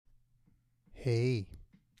Hey,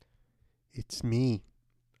 it's me.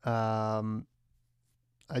 I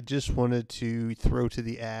just wanted to throw to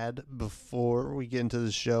the ad before we get into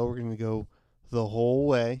the show. We're going to go the whole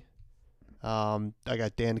way. I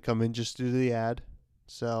got Dan to come in just to do the ad.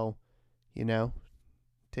 So,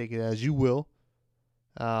 take it as you will.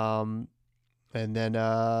 And then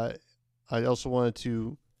I also wanted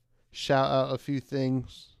to shout out a few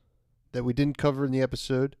things that we didn't cover in the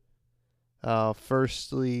episode.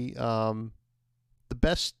 Firstly,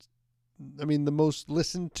 the most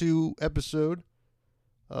listened to episode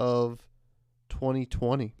of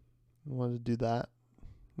 2020. I wanted to do that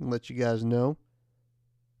and let you guys know.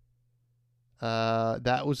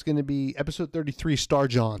 That was going to be episode 33, Star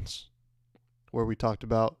Johns, where we talked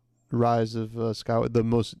about Rise of Skywalker,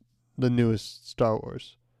 the newest Star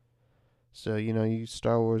Wars. So, you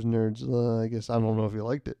Star Wars nerds, I guess I don't know if you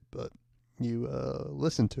liked it, but you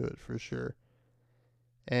listened to it for sure.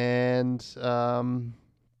 And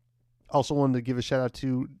also wanted to give a shout out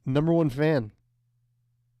to number one fan.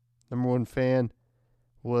 Number one fan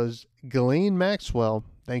was Ghislaine Maxwell.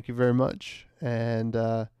 Thank you very much. And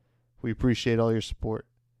we appreciate all your support.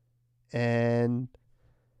 And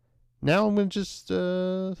now I'm going to just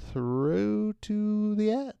throw to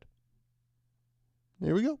the ad.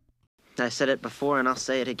 There we go. I said it before and I'll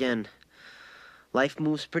say it again. Life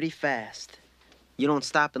moves pretty fast. You don't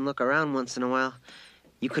stop and look around once in a while,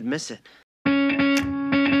 you could miss it.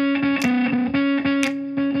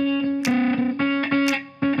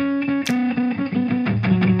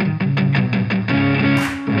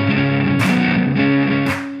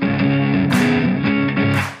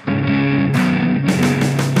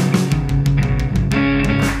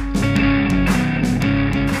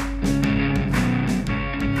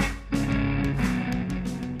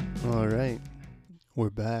 We're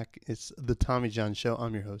back. It's the Tommy John Show.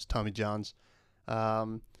 I'm your host, Tommy Johns.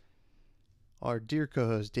 Our dear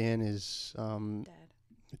co-host, Dan, is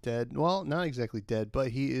dead. Well, not exactly dead, but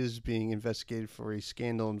he is being investigated for a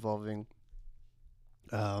scandal involving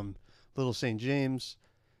Little St. James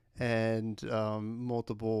and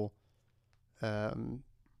multiple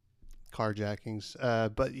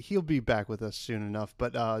carjackings. But he'll be back with us soon enough.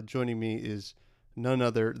 But joining me is none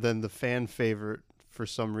other than the fan favorite, for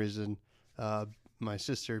some reason, my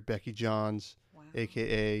sister, Becky Johns, wow.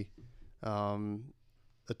 a.k.a.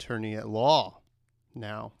 Attorney at law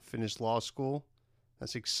now. Finished law school.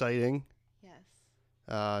 That's exciting.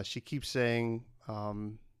 Yes. She keeps saying,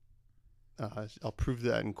 I'll prove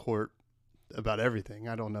that in court about everything.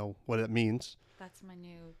 I don't know what it means. That's my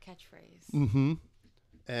new catchphrase. Mm-hmm.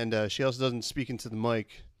 And she also doesn't speak into the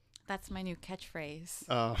mic. That's my new catchphrase.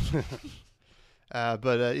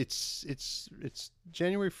 But it's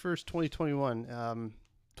January 1st, 2021.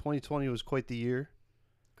 2020 was quite the year.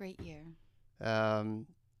 Great year.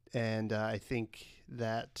 And I think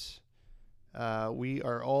that we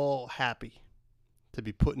are all happy to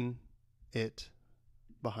be putting it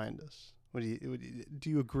behind us. Do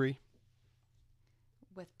you agree?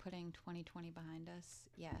 With putting 2020 behind us,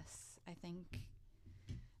 yes. I think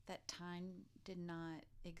that time did not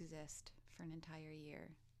exist for an entire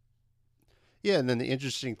year. Yeah, and then the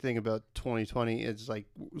interesting thing about 2020 is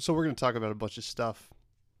so we're going to talk about a bunch of stuff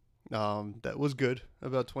that was good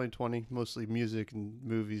about 2020, mostly music and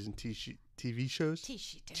movies and TV shows.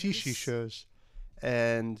 TV shows.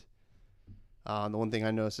 And the one thing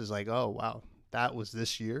I noticed is oh, wow, that was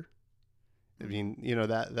this year. I mean,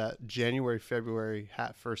 that January, February,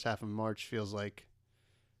 first half of March feels like,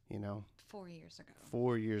 4 years ago.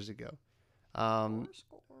 4 years ago.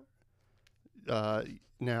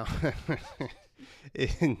 Now,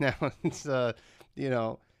 it's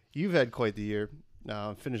you've had quite the year.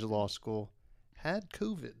 Finished law school, had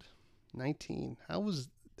COVID-19. How was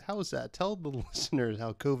that? Tell the listeners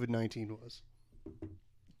how COVID-19 was.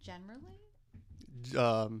 Generally.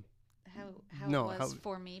 How it was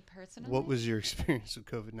for me personally. What was your experience with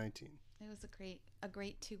COVID-19? It was a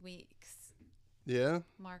great 2 weeks. Yeah.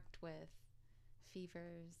 Marked with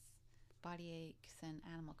fevers, body aches, and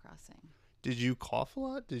Animal Crossing. Did you cough a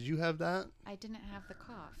lot? Did you have that? I didn't have the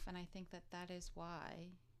cough, and I think that is why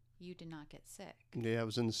you did not get sick. Yeah, I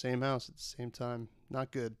was in the same house at the same time. Not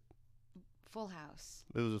good. Full house.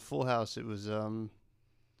 It was a full house. It was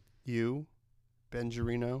you, Ben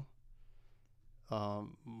Gerino,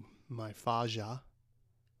 my father,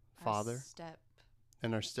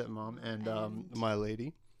 and our stepmom, and my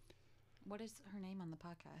lady. What is her name on the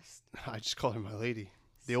podcast? I just call her my lady.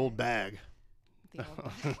 The old bag. The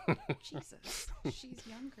old bag. Jesus. She's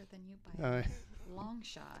younger than you by a long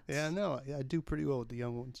shot. Yeah, no, I do pretty well with the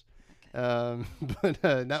young ones. Okay. But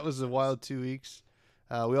that was a wild 2 weeks.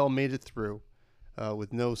 We all made it through.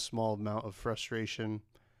 with no small amount of frustration,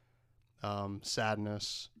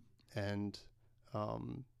 sadness, and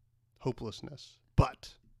hopelessness.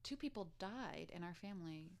 But 2 people died in our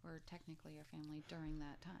family, or technically our family, during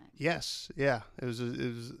that time. yes, yeah, it was a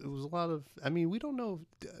lot of. I mean, we don't know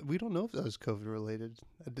if that was COVID related.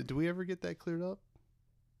 Did we ever get that cleared up?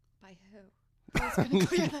 By who? Who's going to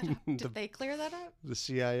clear that up? Did they clear that up? The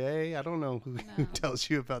CIA. I don't know who No. tells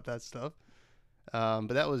you about that stuff.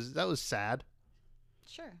 But that was sad.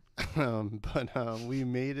 Sure. But we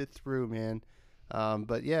made it through, man.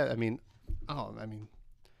 But yeah, I mean,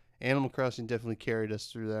 Animal Crossing definitely carried us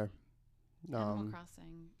through there. Animal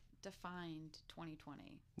Crossing defined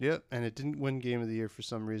 2020. Yep, and it didn't win Game of the Year for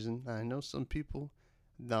some reason. I know some people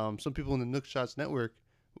in the Nook Shots Network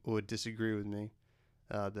would disagree with me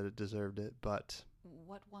that it deserved it, but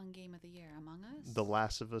What won Game of the Year? Among Us? The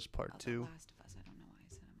Last of Us Part 2. The Last of Us. I don't know why I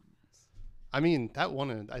said Among Us. I mean, that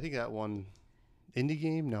won. I think that won indie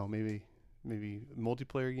game. No, maybe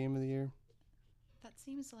multiplayer game of the year. That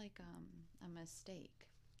seems like a mistake.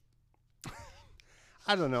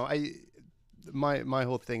 I don't know. My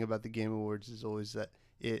whole thing about the Game Awards is always that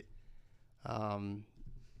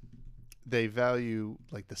they value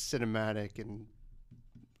like the cinematic and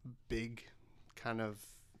big kind of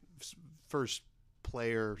first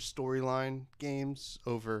player storyline games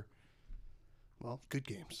over good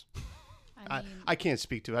games. I mean, I can't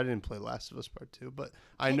speak to it. I didn't play Last of Us Part 2, but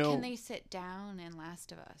I know. Can they sit down in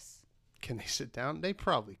Last of Us? Can they sit down? They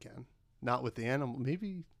probably can. Not with the animal.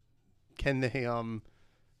 Maybe can they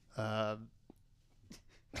I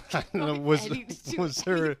don't know. Was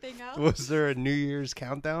there a New Year's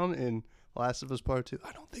countdown in Last of Us Part 2?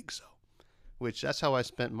 I don't think so. That's how I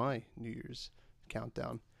spent my New Year's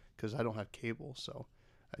countdown, because I don't have cable, so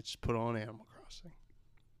I just put on Animal Crossing.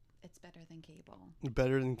 It's better than cable.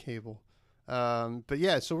 Better than cable. But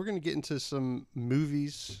yeah, so we're gonna get into some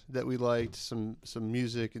movies that we liked, some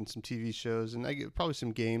music and some TV shows, and probably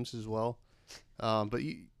some games as well. But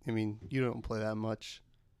you don't play that much.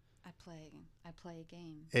 I play a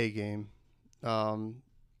game. A game. Do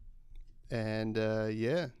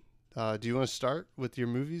you want to start with your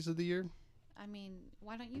movies of the year? I mean,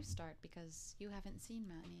 why don't you start, because you haven't seen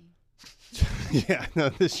many. Yeah, no,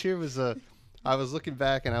 this year was I was looking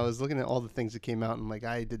back and I was looking at all the things that came out, and like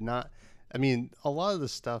I did not. I mean, a lot of the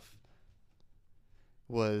stuff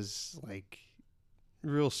was like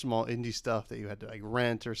real small indie stuff that you had to like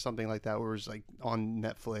rent or something like that, where it was like on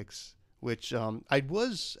Netflix. Which I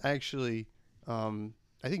was actually, I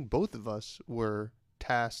think both of us were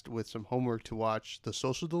tasked with some homework to watch The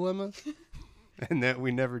Social Dilemma, and that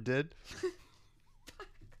we never did.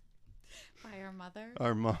 By our mother.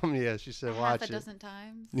 Our mom, yeah, she said watch it. Half a dozen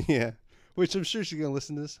times. Yeah, which I'm sure she's gonna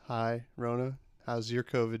listen to this. Hi, Rona, how's your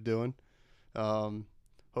COVID doing?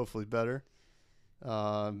 Hopefully better.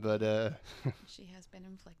 But she has been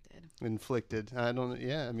inflicted. Inflicted. I don't.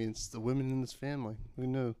 Yeah, I mean, it's the women in this family. Who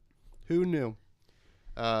knew? Who knew?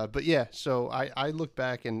 But yeah, so I look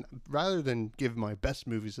back, and rather than give my best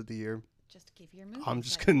movies of the year, just give your movies. I'm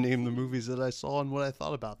just gonna name the movies that I saw and what I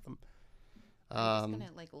thought about them. I'm just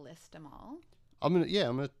gonna like list them all.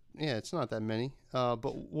 Yeah, it's not that many.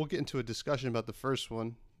 But we'll get into a discussion about the first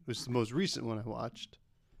one. It was the most recent one I watched.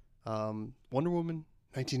 Wonder Woman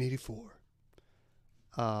 1984.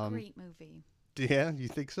 Great movie. Yeah, you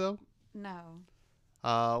think so? No.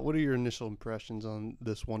 What are your initial impressions on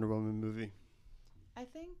this Wonder Woman movie? I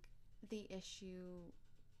think the issue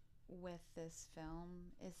with this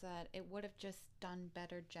film is that it would have just done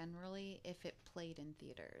better generally if it played in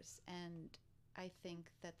theaters. And I think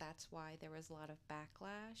that that's why there was a lot of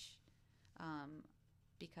backlash,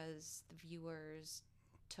 because the viewers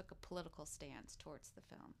took a political stance towards the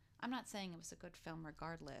film. I'm not saying it was a good film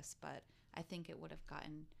regardless, but I think it would have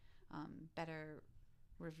gotten better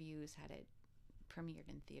reviews had it premiered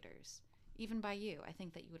in theaters. Even by you, I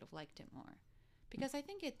think that you would have liked it more. Because I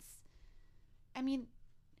think it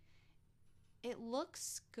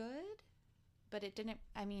looks good, but it didn't,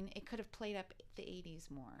 it could have played up the 80s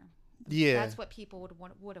more. Yeah. That's what people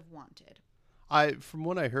would have wanted. From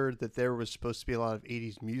what I heard, that there was supposed to be a lot of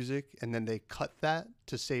 80s music, and then they cut that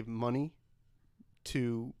to save money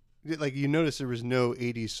to, like, you notice there was no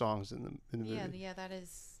 80s songs in the movie. Yeah, that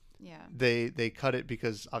is, yeah. They cut it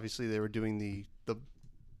because obviously they were doing the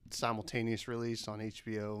simultaneous release on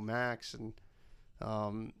HBO Max, and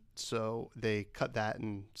so they cut that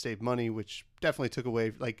and saved money, which definitely took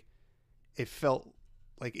away, like, it felt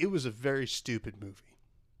like it was a very stupid movie.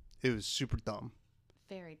 It was super dumb.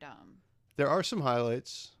 Very dumb. There are some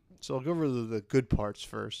highlights, so I'll go over the good parts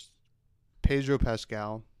first. Pedro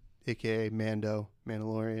Pascal, a.k.a. Mando,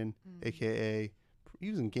 Mandalorian, a.k.a.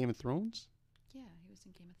 he was in Game of Thrones? Yeah. was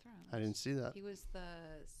in Game of Thrones. I didn't see that. He was the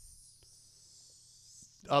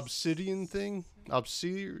Obsidian thing?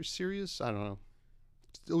 Sirius? I don't know.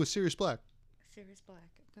 It was Sirius Black. Sirius Black.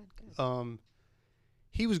 Good.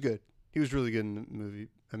 He was good. He was really good in the movie.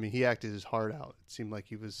 I mean, he acted his heart out. It seemed like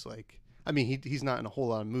he was like, I mean, he's not in a whole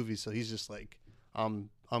lot of movies, so he's just like, I'm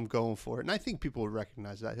going for it. And I think people would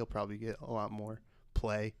recognize that. He'll probably get a lot more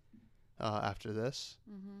play after this.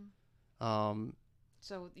 Mm-hmm.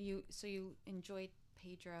 So you enjoyed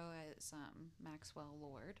Pedro as Maxwell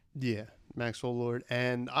Lord. Yeah, Maxwell Lord.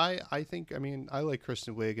 And I think, I mean, I like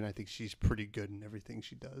Kristen Wiig, and I think she's pretty good in everything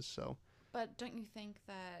she does. So. But don't you think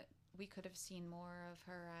that we could have seen more of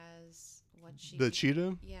her as what she... The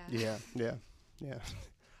cheetah? Yeah. Yeah.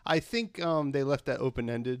 I think they left that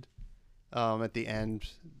open-ended at the end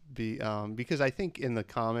because I think in the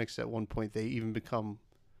comics at one point they even become,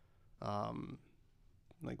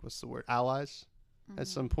 like, what's the word? Allies at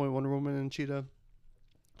some point, Wonder Woman and Cheetah.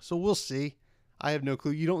 So we'll see. I have no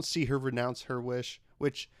clue. You don't see her renounce her wish,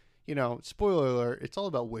 which, you know, spoiler alert, it's all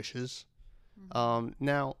about wishes.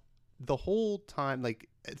 Now, the whole time, like,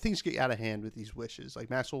 things get out of hand with these wishes. Like,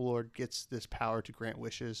 Maxwell Lord gets this power to grant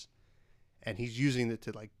wishes, and he's using it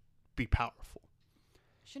to, like, be powerful.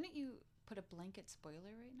 Shouldn't you put a blanket spoiler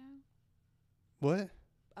right now? What?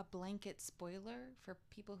 A blanket spoiler for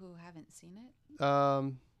people who haven't seen it?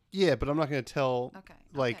 Yeah, but I'm not going to tell,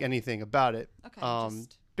 anything about it. Okay,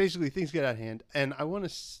 basically, things get out of hand, and I want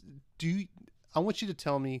to I want you to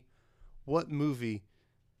tell me what movie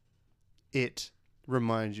it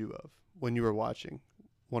reminds you of when you were watching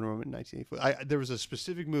Wonder Woman 1984. There was a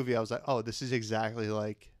specific movie I was like, oh, this is exactly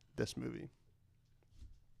like this movie.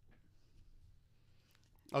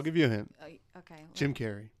 I'll give you a hint. Okay. Jim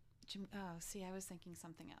Carrey. See, I was thinking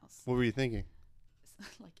something else. What were you thinking?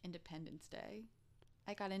 Like Independence Day.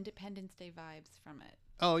 I got Independence Day vibes from it.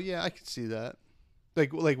 Oh yeah, I could see that.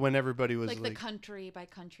 Like when everybody was like the country by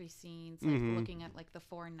country scenes, like looking at like the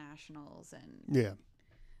foreign nationals and yeah.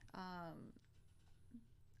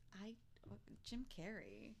 Jim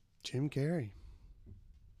Carrey. Jim Carrey.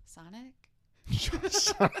 Sonic.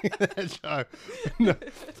 Sonic the Hedgehog.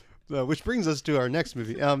 No, which brings us to our next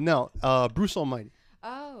movie. Bruce Almighty.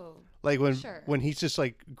 Oh. Like when he's just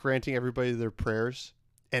like granting everybody their prayers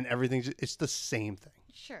and it's the same thing.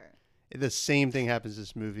 Sure. The same thing happens in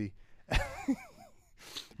this movie.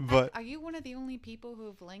 But are you one of the only people who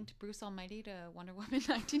have linked Bruce Almighty to Wonder Woman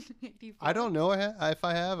 1984? I don't know if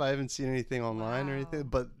I have. I haven't seen anything online or anything.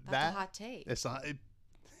 But that's a hot take. It's not.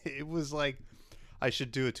 It was like I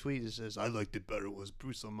should do a tweet that says I liked it better was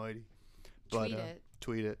Bruce Almighty. But,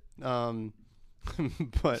 tweet it.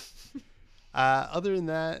 But other than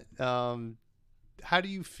that, how do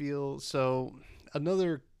you feel? So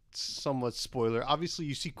another somewhat spoiler. Obviously,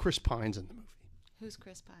 you see Chris Pine's in the movie. Who's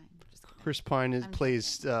Chris Pine? Chris Pine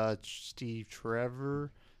plays Steve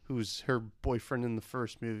Trevor, who's her boyfriend in the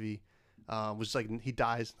first movie. Was like he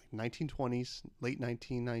dies in like 1920s, late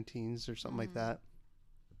 1919s or something like that.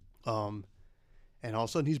 And all of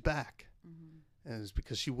a sudden he's back, and it's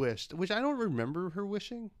because she wished, which I don't remember her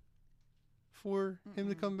wishing for him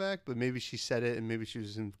to come back, but maybe she said it, and maybe she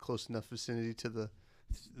was in close enough vicinity to the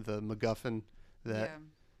MacGuffin that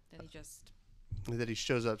he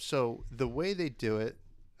shows up. So the way they do it.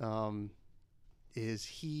 Is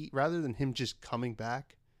he rather than him just coming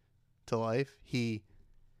back to life,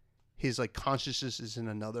 his like consciousness is in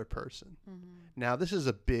another person. Now this is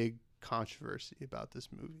a big controversy about this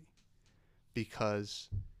movie because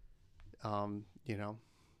you know,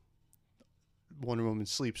 Wonder Woman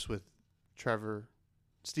sleeps with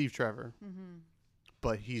Steve Trevor,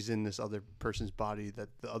 but he's in this other person's body that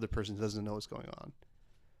the other person doesn't know what's going on.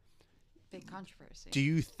 Big controversy. Do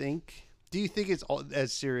you think it's all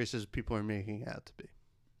as serious as people are making it out to be?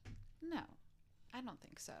 No, I don't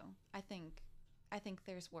think so. I think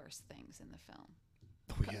there's worse things in the film.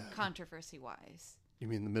 Oh, yeah. Controversy-wise. You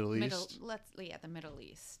mean the Middle East? The Middle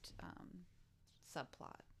East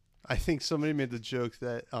subplot. I think somebody made the joke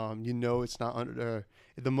that it's not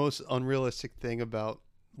the most unrealistic thing about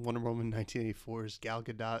Wonder Woman 1984 is Gal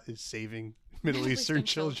Gadot is saving Middle Eastern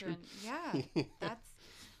children. Yeah, that's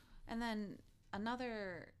and then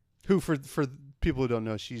another. Who, for people who don't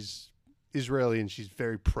know, she's Israeli and she's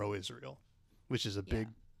very pro-Israel, which is a big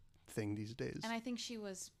thing these days. And I think she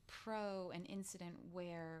was pro an incident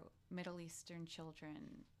where Middle Eastern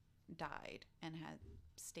children died and had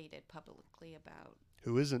stated publicly about...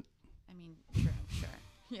 Who isn't? I mean, sure.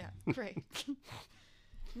 Yeah, great.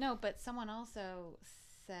 No, but someone also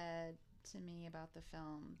said to me about the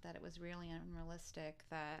film that it was really unrealistic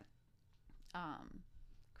that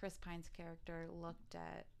Chris Pine's character looked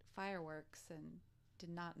at fireworks and did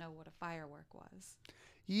not know what a firework was.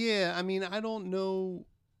 Yeah, I mean, I don't know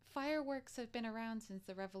Fireworks have been around since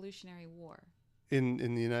the Revolutionary War.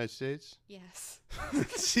 in the United States. Yes.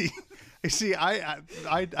 see, I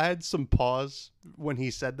had some pause when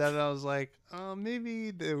he said that. And I was like,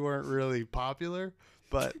 maybe they weren't really popular,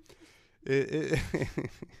 but it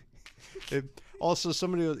also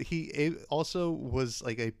he also was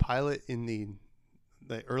like a pilot in the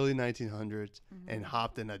early 1900s and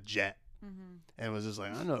hopped in a jet and was just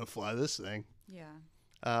like, I know how to fly this thing. Yeah.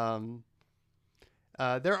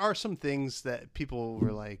 There are some things that people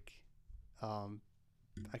were like,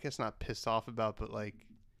 I guess not pissed off about, but like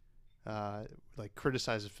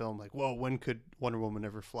criticize the film. Like, whoa, when could Wonder Woman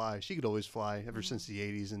ever fly? She could always fly ever since the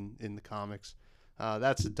 80s in the comics.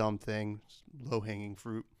 That's a dumb thing. Low hanging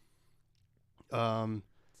fruit. See, I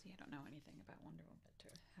don't know anything about Wonder Woman to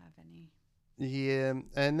have any. Yeah,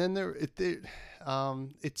 and then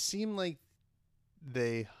it seemed like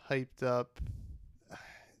they hyped up.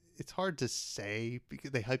 It's hard to say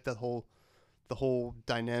because they hyped the whole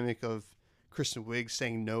dynamic of Kristen Wiig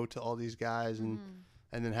saying no to all these guys and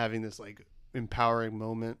then having this like empowering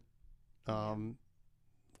moment.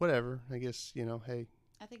 Whatever, I guess, hey,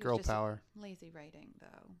 I think girl it was just power. lazy writing,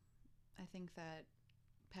 though. I think that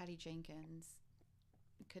Patty Jenkins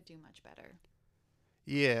could do much better.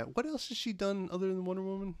 Yeah, what else has she done other than Wonder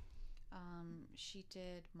Woman? She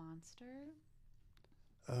did Monster.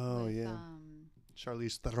 Oh with, yeah,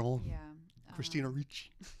 Charlize Theron, Yeah. Christina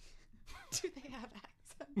Ricci. Do they have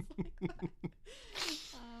accents like that?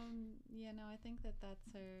 Yeah, no, I think that that's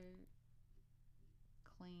her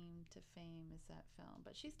claim to fame is that film.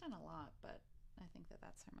 But she's done a lot, but I think that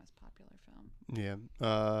that's her most popular film.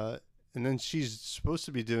 Yeah. And then she's supposed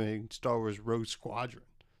to be doing Star Wars Rogue Squadron.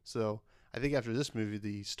 So I think after this movie,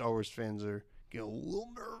 the Star Wars fans are getting a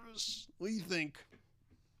little nervous. What do you think?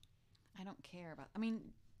 I don't care about. I mean,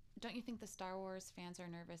 don't you think the Star Wars fans are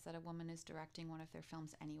nervous that a woman is directing one of their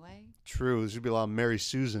films anyway? True. There's going to be a lot of Mary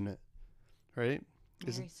Sue's in it, right?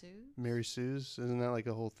 Mary Sue? Mary Sue's? Isn't that like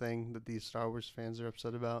a whole thing that these Star Wars fans are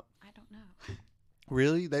upset about? I don't know.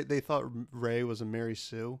 Really? They thought Rey was a Mary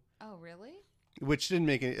Sue? Oh, really? Which didn't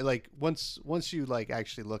make it, like, once you, like,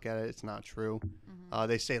 actually look at it, it's not true.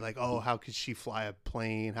 They say, like, oh, how could she fly a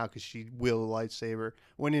plane? How could she wield a lightsaber?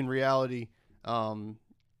 When in reality,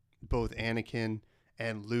 both Anakin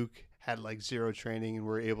and Luke had, like, zero training and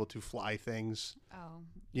were able to fly things. Oh.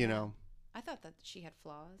 You know? I thought that she had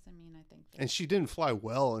flaws. I mean, I think that... And she didn't fly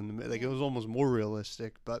well. It was almost more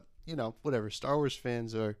realistic. But, whatever. Star Wars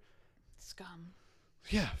fans are... Scum.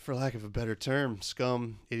 Yeah, for lack of a better term.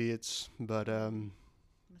 Scum, idiots. But,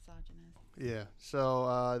 Misogynist. yeah.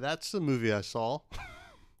 So, that's the movie I saw.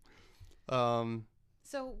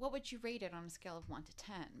 So, what would you rate it on a scale of 1 to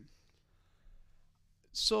 10?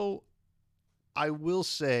 So, I will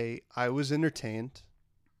say I was entertained.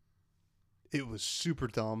 It was super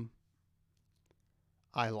dumb.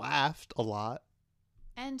 I laughed a lot.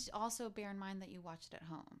 And also bear in mind that you watched it at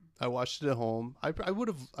home. I watched it at home. I would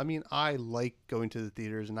have, I like going to the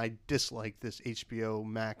theaters, and I dislike this HBO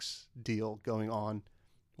Max deal going on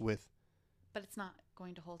with. But it's not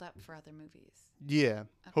going to hold up for other movies. Yeah,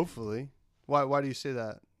 Okay. hopefully. Why do you say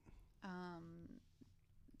that?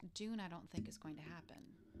 Dune, I don't think is going to happen.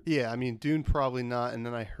 Yeah, Dune probably not. And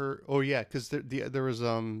then I heard, because there was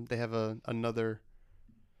they have another.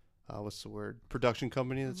 What's the word? Production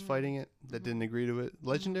company that's fighting it that didn't agree to it.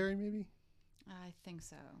 Legendary, maybe? I think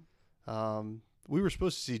so. We were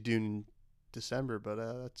supposed to see Dune in December, but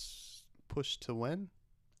that's pushed to when?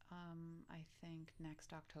 I think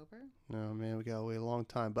next October. No, man, we gotta wait a long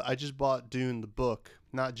time. But I just bought Dune, the book.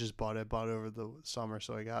 Not just bought it, I bought it over the summer,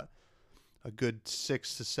 so I got a good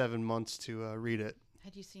 6 to 7 months to read it.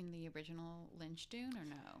 Had you seen the original Lynch Dune or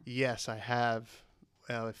no? Yes, I have.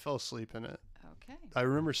 I fell asleep in it. Okay. I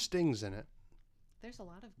remember Sting's in it. There's a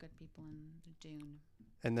lot of good people in Dune.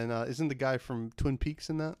 And then isn't the guy from Twin Peaks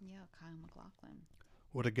in that? Yeah, Kyle MacLachlan.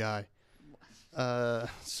 What a guy.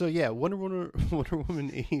 So yeah, Wonder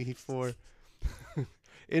Woman 84.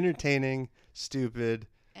 Entertaining, stupid,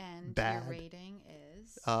 And bad. your rating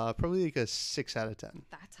is? Probably like a 6 out of 10.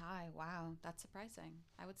 That's high. Wow, that's surprising.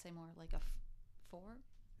 I would say more like a 4,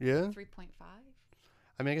 Yeah? 3.5.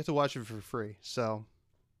 I get to watch it for free, so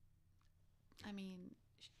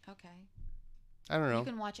Okay. I don't know. You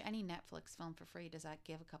can watch any Netflix film for free. Does that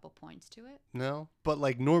give a couple points to it? No, but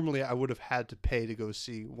like normally I would have had to pay to go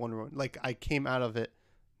see Wonder Woman. Like I came out of it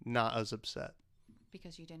not as upset.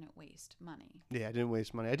 Because you didn't waste money. Yeah, I didn't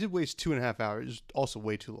waste money. I did waste 2.5 hours. It was also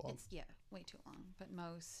way too long. It's, way too long. But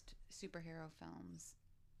most superhero films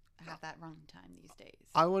have that running time these days.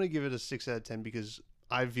 I want to give it a 6 out of 10 because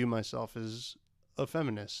I view myself as a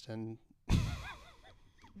feminist. And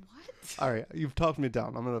What? all right, you've talked me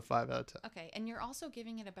down. I'm gonna 5 out of 10. Okay, and you're also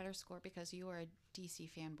giving it a better score because you are a DC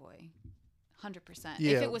fanboy. 100%.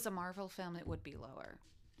 Yeah. If it was a Marvel film, it would be lower.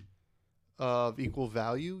 Of equal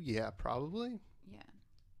value, yeah, probably, Yeah.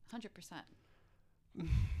 100%.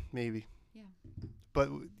 maybe. Yeah. But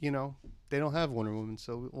they don't have Wonder Woman,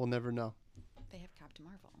 so we'll never know. They have Captain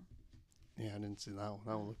Marvel. Yeah, I didn't see that one.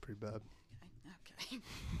 That one looked pretty bad.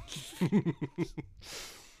 Okay.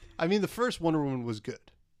 I mean, the first Wonder Woman was good.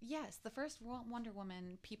 Yes, the first Wonder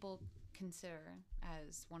Woman people consider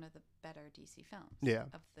as one of the better DC films Yeah.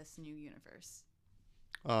 of this new universe.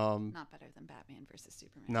 Not Not better than Batman versus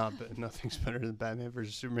Superman. nothing's better than Batman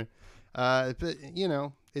versus Superman. But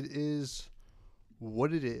it is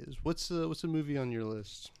what it is. What's the movie on your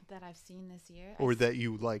list, That I've seen this year. or that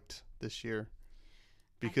you liked this year?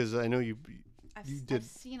 Because I know you did. I've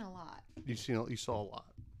seen a lot. You saw a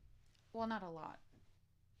lot. Well, not a lot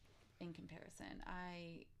in comparison.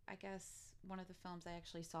 I guess one of the films I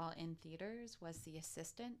actually saw in theaters was The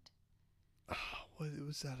Assistant. What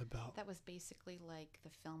was that about? That was basically like the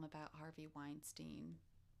film about Harvey Weinstein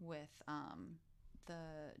with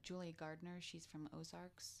the Julia Gardner. She's from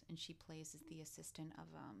Ozarks, and she plays as the assistant of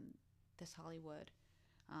this Hollywood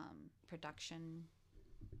production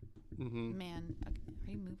Mm-hmm. man.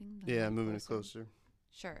 Are you moving? The Yeah, mic moving it closer.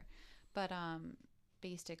 Sure, but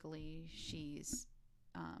basically she's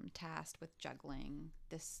tasked with juggling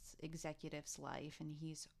this executive's life, and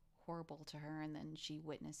he's horrible to her, and then she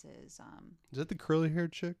witnesses Is that the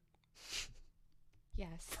curly-haired chick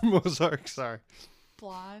yes, from Ozark? Sorry.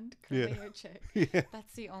 blonde Yeah. curly haired chick. Yeah.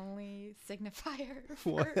 That's the only signifier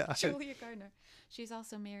Why? for Julia Gardner. She's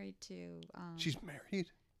also married to She's married.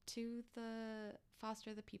 to the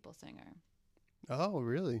Foster the People singer. Oh,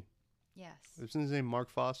 really? Yes, Isn't his name Mark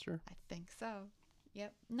Foster? I think so.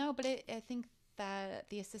 Yep. No, but I think that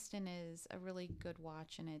The Assistant is a really good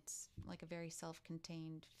watch, and it's like a very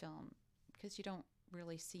self-contained film because you don't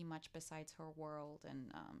really see much besides her world,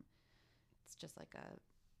 and it's just like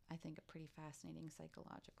I think a pretty fascinating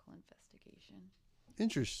psychological investigation.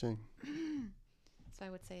 Interesting. So I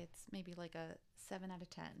would say it's maybe like a 7 out of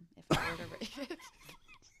 10 if I were to rate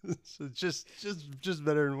it. So just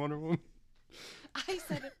better than Wonder Woman. I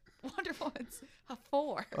said it, Wonder Woman's a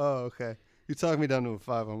 4. Oh, okay. You talked me down to a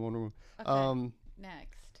 5 on Wonder Woman. Okay.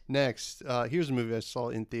 Next. Next, here's a movie I saw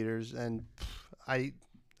in theaters, and I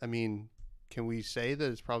mean, can we say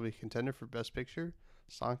that it's probably a contender for Best Picture?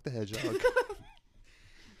 Sonic the Hedgehog.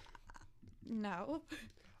 No.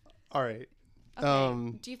 All right.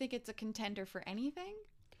 Okay. Do you think it's a contender for anything?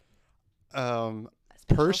 Special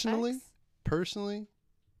Personally, effects?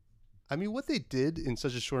 I mean, what they did in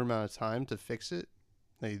such a short amount of time to fix it,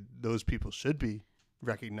 those people should be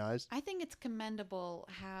recognized. I think it's commendable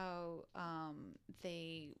how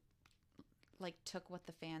they took what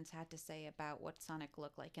the fans had to say about what Sonic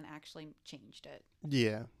looked like and actually changed it.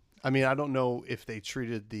 Yeah. I mean, I don't know if they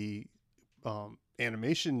treated the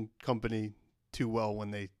animation company too well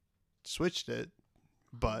when they switched it,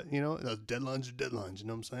 but those deadlines are deadlines. You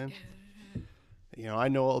know what I'm saying? I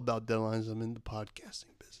know all about deadlines. I'm in the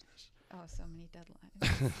podcasting business. Oh, so many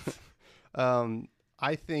deadlines.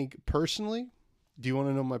 I think personally, do you want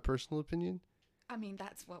to know my personal opinion? I mean,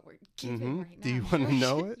 that's what we're giving right now. Do you want to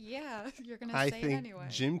know it? Yeah, you're going to I say it think anyway.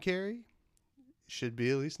 Jim Carrey should be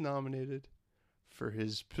at least nominated for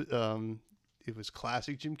his. It was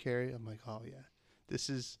classic Jim Carrey. I'm like, oh yeah, this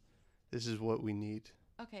is what we need.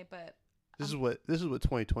 Okay, but This is what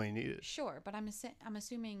 2020 needed. sure, but I'm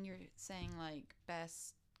assuming you're saying like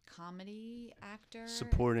best comedy actor.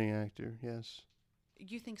 Supporting actor, yes.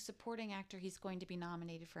 You think supporting actor he's going to be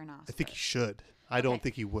nominated for an Oscar? I think he should. I don't Okay.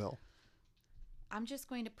 think he will. I'm just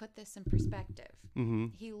going to put this in perspective. Mm-hmm.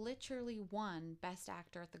 He literally won Best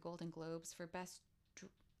Actor at the Golden Globes for Best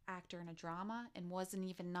Actor in a Drama and wasn't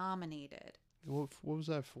even nominated. What was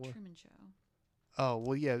that for? Truman Show. Oh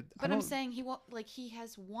well, yeah. But I'm saying he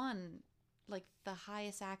has won the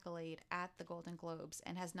highest accolade at the Golden Globes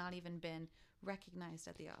and has not even been recognized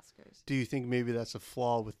at the Oscars. Do you think maybe that's a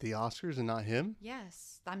flaw with the Oscars and not him?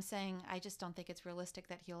 Yes, I'm saying I just don't think it's realistic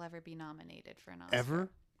that he'll ever be nominated for an Oscar. Ever?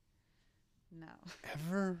 No.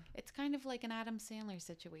 Ever? It's kind of like an Adam Sandler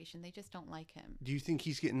situation. They just don't like him. Do you think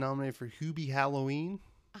he's getting nominated for Hubie Halloween?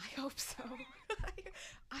 I hope so.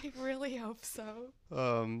 I really hope so.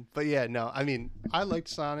 But yeah, no. I mean, I liked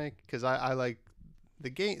Sonic because I like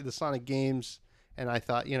the Sonic games, and I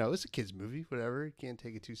thought it's a kids movie, whatever. You can't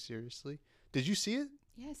take it too seriously. Did you see it?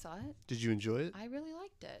 Yeah, I saw it. Did you enjoy it? I really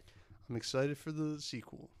liked it. I'm excited for the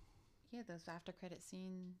sequel. Yeah, those after credit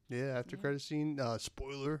scene. Yeah, after credit scene.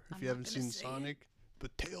 Spoiler if I'm you not haven't gonna seen say Sonic,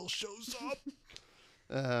 but Tails shows up.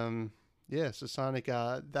 Yeah, so Sonic,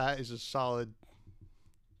 that is a solid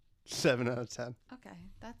 7 out of 10. Okay,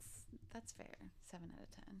 that's fair. 7 out of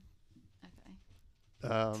 10.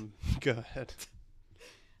 Okay. Go ahead.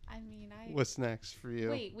 I mean, What's next for you?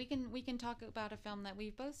 wait. We can talk about a film that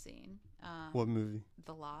we've both seen. What movie?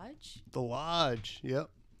 The Lodge. The Lodge. Yep.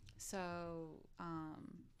 So,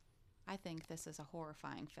 I think this is a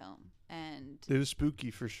horrifying film and It was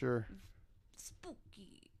spooky for sure.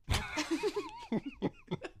 spooky.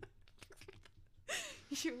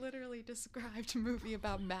 You literally described a movie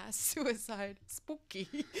about mass suicide. Spooky.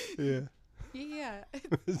 Yeah. Yeah.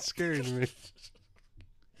 It's scary to me.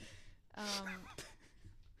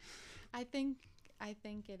 I think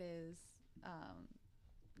it is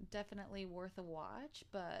definitely worth a watch,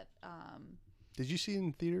 but Did you see it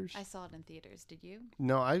in theaters? I saw it in theaters. Did you?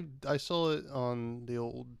 No, I saw it on the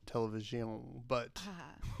old television, but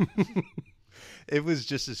Ah. it was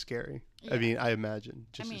just as scary. I Yeah. mean, I imagine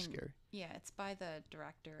just as mean, scary. Yeah, it's by the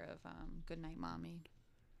director of Goodnight Mommy,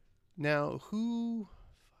 Now, who?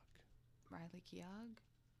 Riley Keough.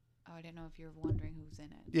 Oh, I didn't know if you were wondering who's in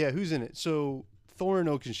it. Yeah, who's in it? So Thorin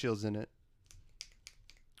Oakenshield's in it.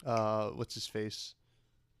 What's his face?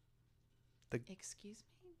 Excuse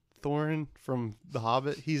me? Thorin from The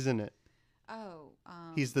Hobbit. He's in it. Oh,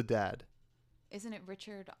 He's the dad. isn't it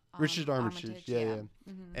Richard? Richard Armitage. Yeah.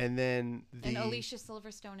 Mm-hmm. And then And Alicia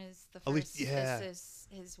Silverstone is the Alicia- first. yeah. Is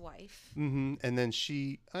his wife. Mm-hmm. And then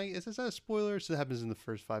she. Is that a spoiler? So that happens in the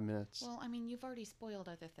first 5 minutes. Well, I mean, you've already spoiled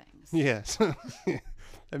other things. Yes.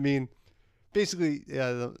 I mean, basically,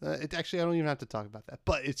 yeah. It actually, I don't even have to talk about that,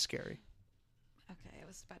 but it's scary. Okay, it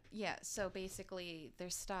was about so basically they're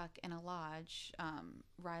stuck in a lodge.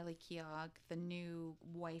 Riley Keough, the new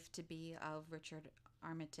wife to be of Richard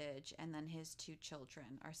Armitage, and then his 2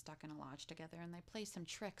 children are stuck in a lodge together, and they play some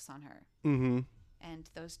tricks on her, Mm-hmm. and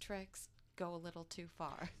those tricks go a little too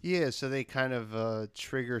far. Yeah, so they kind of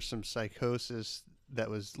trigger some psychosis that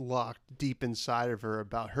was locked deep inside of her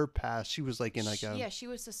about her past. She was like in like a She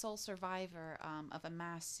was the sole survivor of a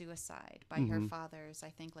mass suicide by her Mhm. father's, I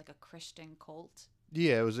think, like a Christian cult.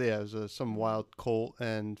 it was some wild cult,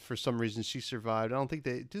 and for some reason she survived. I don't think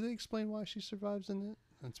they explain why she survives in it.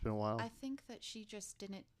 It's been a while. I think that she just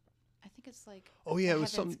didn't. I think it's like Oh, yeah, a it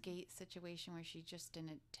was Heaven's some- Gate situation where she just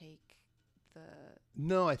didn't take the.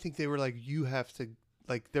 No, I think they were like, you have to,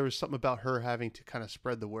 like, there was something about her having to kind of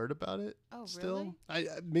spread the word about it. Oh, Still, really?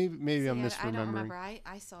 maybe See, I'm I misremembering. don't remember.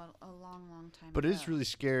 I saw it a long time But ago. it is really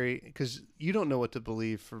scary because you don't know what to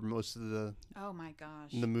believe for most of the Oh my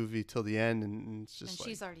gosh. movie till the end, and it's And just like,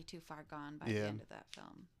 she's already too far gone by Yeah. the end of that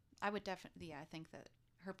film. I would definitely. Yeah, I think that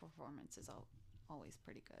her performance is always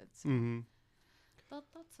pretty good. So hmm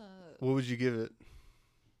that's a What would you give it?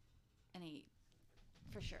 an 8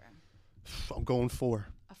 for sure. I'm going 4.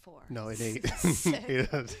 A 4. No, an 8. Sick. 8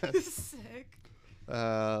 out of 10. Sick.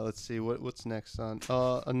 Let's see what's next on.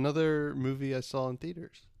 Another movie I saw in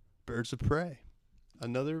theaters, Birds of Prey,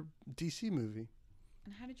 another DC movie.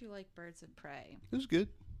 And how did you like Birds of Prey? It was good.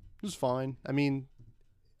 It was fine. I mean,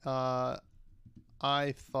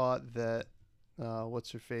 I thought that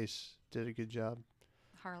what's her face did a good job.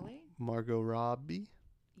 Harley? Margot Robbie.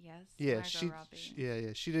 Yes. Yeah, Margot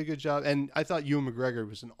Robbie. she did a good job, and I thought Ewan McGregor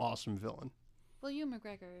was an awesome villain. Well, Ewan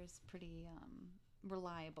McGregor is pretty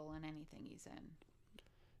reliable in anything he's in.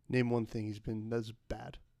 Name one thing he's been that's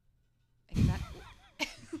bad. Exactly.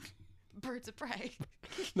 Birds of Prey.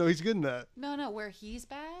 No, he's good in that. No, where he's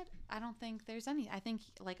bad, I don't think there's any. I think,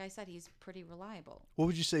 like I said, he's pretty reliable. What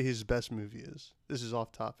would you say his best movie is? This is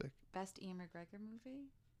off topic. Best Ian McGregor movie?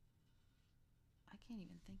 I can't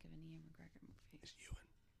even think of an Ian McGregor movie. It's Ewan.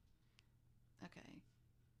 Okay.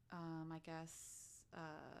 I guess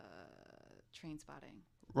Train Spotting.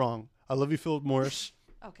 Wrong. I Love You, Philip Morris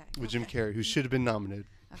Okay. with Jim okay. Carrey, who should have been nominated.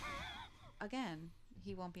 Okay. Again,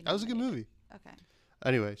 he won't be That was a good nominated. movie. Okay.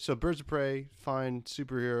 Anyway, so Birds of Prey, fine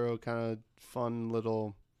superhero, kind of fun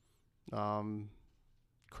little,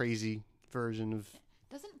 crazy version of.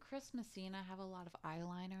 Doesn't Chris Messina have a lot of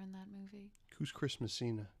eyeliner in that movie? Who's Chris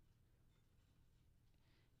Messina?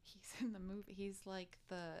 He's in the movie. He's like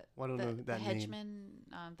Well, I don't know that name.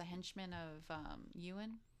 the henchman of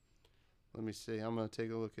Ewan. Let me see. I'm gonna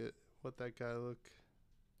take a look at what that guy look.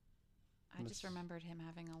 I just Miss- remembered him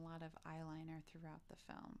having a lot of eyeliner throughout the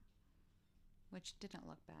film, which didn't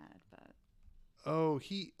look bad, but Oh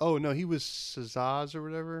no, he was Sazaz or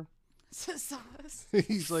whatever. sauce.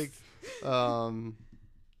 He's like,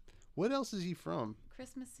 what else is he from?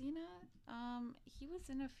 Chris Messina. He was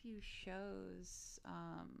in a few shows,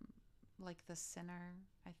 like The Sinner.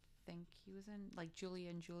 I think he was in like Julia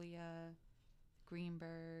and Julia,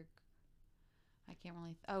 Greenberg. I can't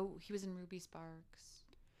really. Oh, he was in Ruby Sparks.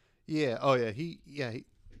 Yeah. Oh yeah. He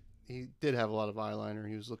did have a lot of eyeliner.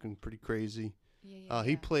 He was looking pretty crazy. Yeah, yeah,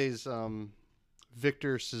 He yeah. plays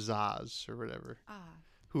Victor Cezaz or whatever, Ah,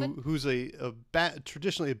 but who's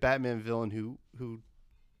traditionally a Batman villain who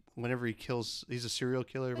whenever he kills, he's a serial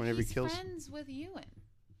killer. but Whenever he's he kills, friends with Ewan.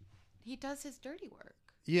 He does his dirty work.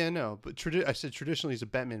 yeah, no, but I said traditionally he's a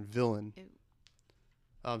Batman villain.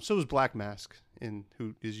 Ew. So was Black Mask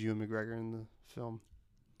who is Ewan McGregor in the film.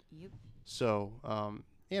 Yep. So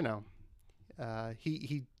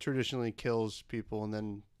he traditionally kills people and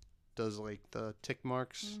then does like the tick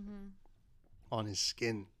marks Mm-hmm. on his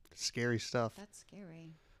skin. Scary stuff. That's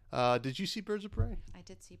scary. Did you see Birds of Prey? I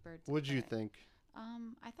did see Birds. of What'd you Prey. think?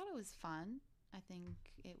 I thought it was fun. I think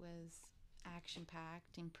it was action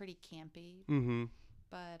packed and pretty campy, Mm-hmm.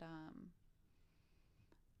 but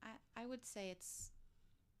I would say it's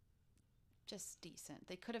just decent.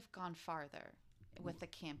 They could have gone farther with the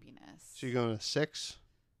campiness. So you're going to 6?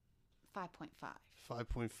 5.5.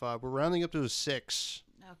 5.5. We're rounding up to a 6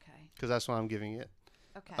 Okay. because that's what I'm giving it.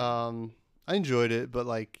 Okay. I enjoyed it, but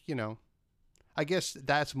I guess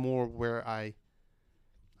that's more where I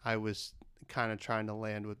was kind of trying to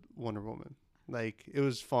land with Wonder Woman. Like it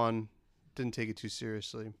was fun, didn't take it too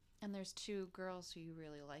seriously. And there's 2 girls who you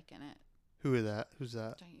really like in it. Who's that?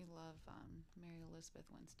 Don't you love Mary Elizabeth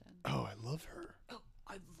Winstead? Oh, I love her. Oh,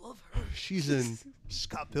 I love her. She's in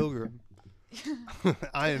Scott Pilgrim.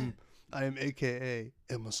 I am AKA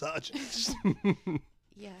a misogynist.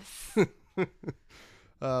 Yes.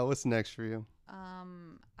 What's next for you?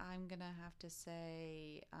 I'm gonna have to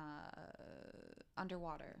say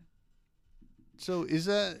Underwater. So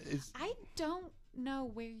I don't know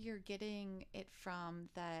where you're getting it from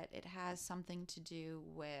that it has something to do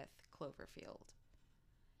with Cloverfield.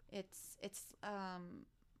 It's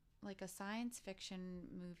like a science fiction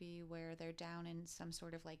movie where they're down in some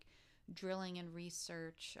sort of like drilling and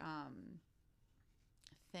research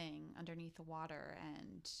thing underneath the water,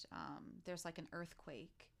 and there's like an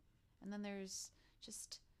earthquake, and then there's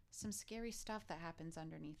just some scary stuff that happens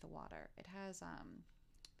underneath the water. It has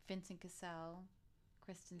Vincent Cassell,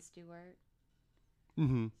 Kristen Stewart.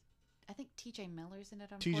 Mm-hmm. I think T.J. Miller's in it.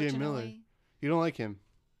 T.J. Unfortunately, Miller. You don't like him?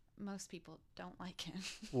 most people don't like him.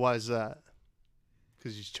 Why is that?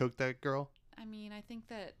 Because he's choked that girl? I mean, I think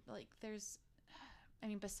that like there's, I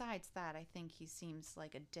mean, besides that, I think he seems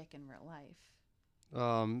like a dick in real life.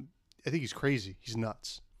 I think he's crazy. He's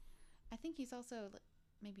nuts. I think he's also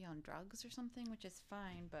maybe on drugs or something, which is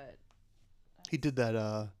fine, but He did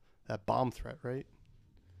that bomb threat, right?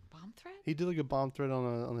 bomb threat? He did like a bomb threat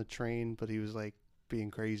on the train, but he was like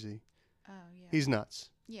being crazy. Oh yeah. He's nuts.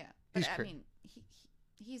 yeah, but he's I cra- mean,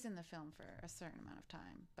 he's in the film for a certain amount of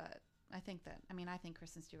time, but I think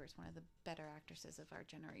Kristen Stewart's one of the better actresses of our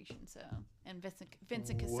generation. So, and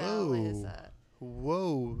Vincent Cassell is.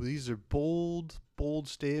 Whoa, these are bold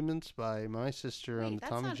statements by my sister on Wait, the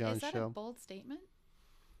Tommy John is that show. a bold statement?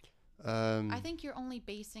 I I think you're only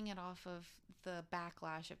basing it off of the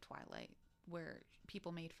backlash of Twilight, where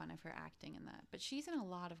people made fun of her acting in that. But she's in a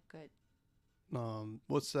lot of good.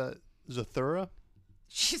 what's that? Zathura?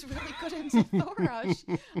 She's really good in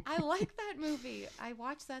Zathura. I like that movie. I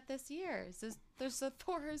watched that this year. The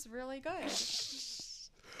Zathura is really good.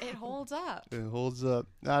 It holds up. It holds up.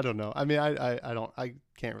 I don't know. I mean, I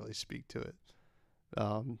can't really speak to it.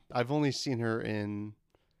 I've only seen her in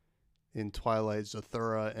Twilight,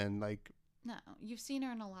 Zathura, and like No, you've seen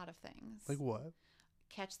her in a lot of things. like what?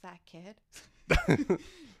 Catch That Kid.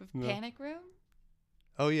 No. Panic Room.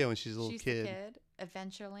 Oh yeah, when she's a little She's kid. the kid.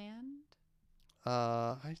 Adventureland.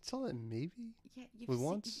 I saw it maybe. Yeah,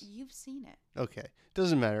 you've seen it. Okay,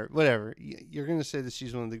 doesn't matter. Whatever. You're gonna say that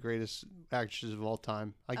she's one of the greatest actresses of all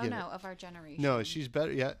time. I get it. Of our generation. No, she's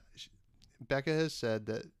better. Yeah, Becca has said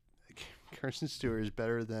that Kristen Stewart is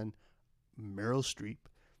better than Meryl Streep.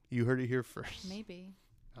 You heard it here first. Maybe.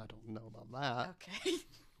 I don't know about that. Okay.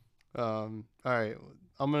 All right,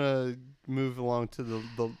 I'm gonna move along to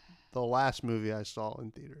the last movie I saw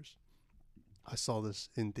in theaters. I saw this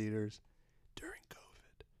in theaters during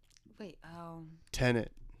COVID. Wait. Oh.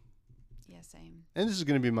 Tenet, Yeah. Same. and this is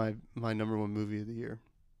gonna be my number one movie of the year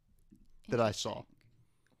that I saw. Interesting.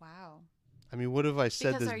 Wow. I mean, what have I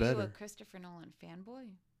said Because this are better? you a Christopher Nolan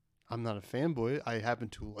fanboy? I'm not a fanboy. I happen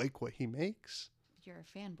to like what he makes. You're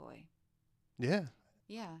a fanboy. Yeah,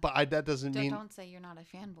 Yeah. but that doesn't mean. Don't say you're not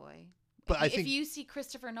a fanboy. But I if think you see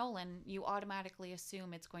Christopher Nolan, you automatically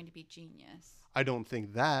assume it's going to be genius. I don't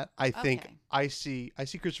think that. I think Okay. I see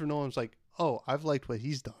Christopher Nolan's like, oh, I've liked what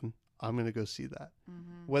he's done. I'm gonna go see that,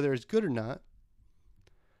 Mm-hmm. whether it's good or not.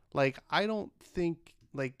 Like I don't think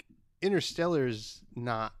like Interstellar is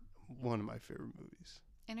not one of my favorite movies.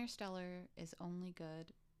 Interstellar is only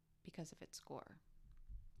good because of its score.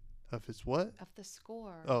 If it's what? Of the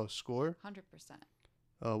score. Oh, score.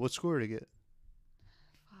 100%. What score did it get?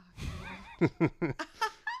 Fuck.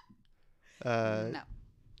 No.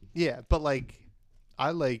 Yeah, but like,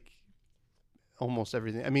 I like almost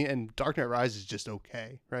everything. I mean, and Dark Knight Rises is just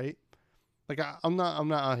okay, right? Like, I'm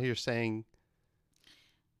not out here saying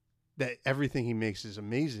that everything he makes is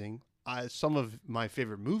amazing. Some of my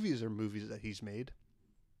favorite movies are movies that he's made.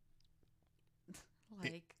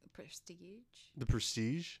 Like Prestige. The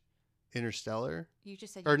Prestige, Interstellar, You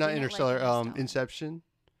just said or you not didn't Interstellar, Like Interstellar. Inception.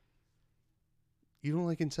 You don't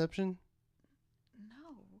like Inception?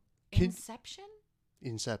 No. Can- Inception?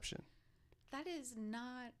 Inception. That is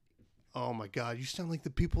not. Oh my God, you sound like the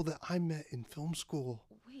people that I met in film school.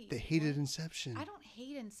 Wait. They hated what? Inception. I don't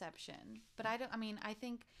hate Inception, but I don't. I mean, I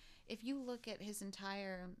think if you look at his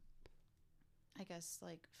entire, I guess,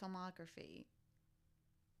 like filmography,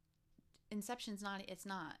 Inception's not. It's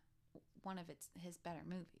not one of his better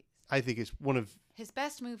movies. I think it's one of His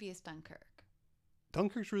best movie is Dunkirk.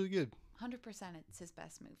 Dunkirk's really good. 100%, it's his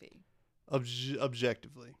best movie.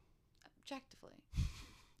 Objectively. Objectively.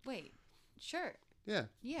 Wait. Sure. Yeah.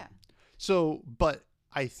 Yeah. So, but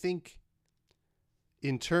I think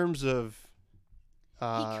in terms of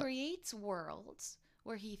He creates worlds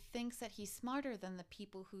where he thinks that he's smarter than the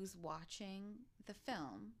people who's watching the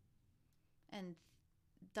film and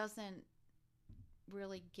doesn't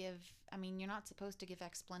really give. I mean, you're not supposed to give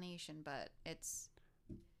explanation, but it's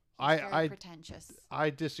very pretentious. I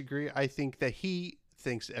disagree. I think that he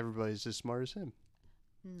thinks everybody's as smart as him.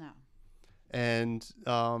 No. And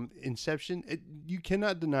Inception, you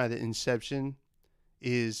cannot deny that Inception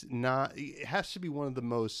is not. It has to be one of the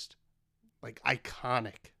most like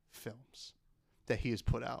iconic films that he has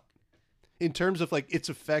put out in terms of like its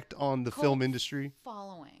effect on the film industry.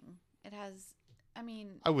 Following. It has. I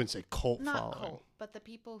mean, I wouldn't say cult not following. cult, but the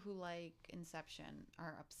people who like Inception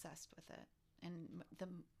are obsessed with it, and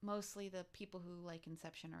mostly the people who like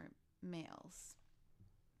Inception are males.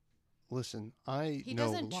 Listen, I He know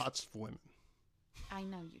doesn't lots of women. I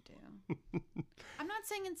know you do. I'm not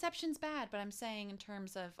saying Inception's bad, but I'm saying in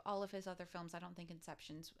terms of all of his other films, I don't think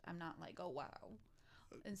Inception's. I'm not like, oh wow,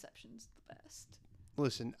 Inception's the best.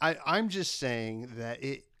 Listen, I'm just saying that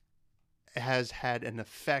it has had an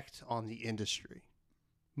effect on the industry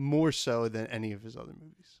more so than any of his other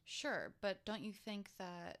movies. Sure, but don't you think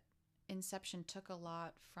that Inception took a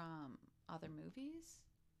lot from other movies?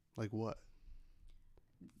 Like what?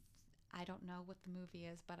 I don't know what the movie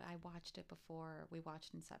is, but I watched it before we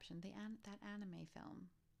watched Inception. That anime film.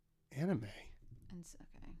 Anime. And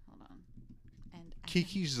okay, hold on. And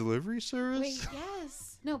Kiki's Delivery Service? Wait,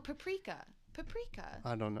 yes. No, Paprika. Paprika.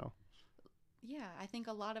 I don't know. Yeah, I think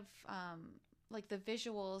a lot of like the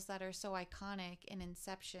visuals that are so iconic in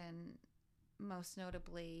Inception, most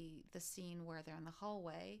notably the scene where they're in the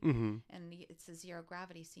hallway and it's a zero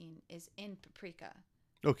gravity scene, is in Paprika.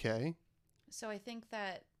 Okay. So I think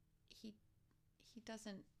that he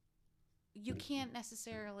doesn't. You can't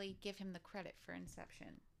necessarily give him the credit for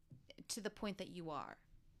Inception to the point that you are.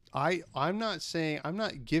 I'm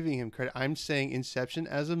not giving him credit. I'm saying Inception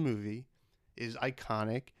as a movie is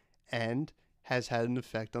iconic and has had an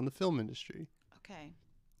effect on the film industry. Okay,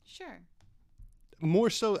 sure. More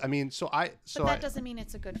so, I mean, but that doesn't mean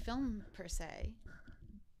it's a good film per se.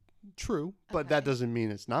 True, but Okay. that doesn't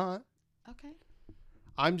mean it's not. Okay.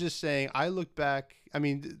 I'm just saying, I look back. I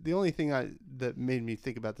mean, the only thing that made me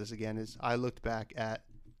think about this again is I looked back at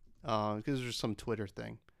because there's some Twitter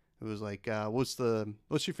thing. It was like, what's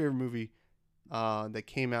your favorite movie that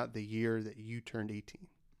came out the year that you turned 18?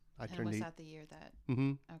 And was that the year that?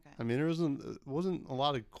 Mm-hmm. Okay. I mean, there wasn't a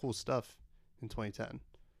lot of cool stuff in 2010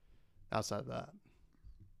 outside of that.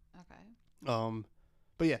 Okay.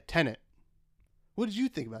 But yeah, Tenet. What did you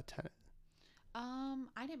think about Tenet?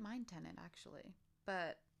 I didn't mind Tenet actually,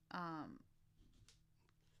 but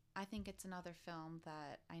I think it's another film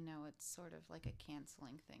that I know it's sort of like a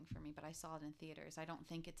canceling thing for me, but I saw it in theaters. I don't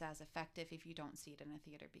think it's as effective if you don't see it in a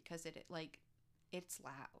theater because it's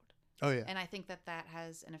loud. Oh yeah. And I think that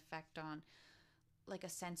has an effect on, like a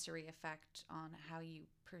sensory effect on how you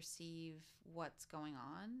perceive what's going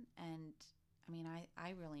on. And I mean,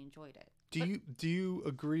 I really enjoyed it. Do you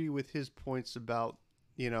agree with his points about,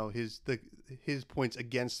 his points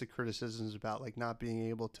against the criticisms about like not being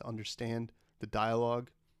able to understand the dialogue?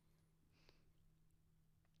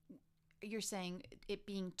 You're saying it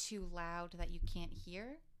being too loud that you can't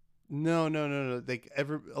hear? No. Like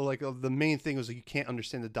the main thing was like you can't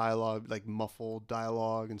understand the dialogue, like muffled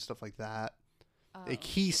dialogue and stuff like that. Oh. Like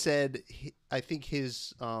he said, I think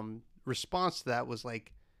his response to that was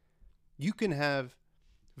like, you can have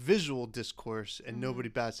visual discourse and nobody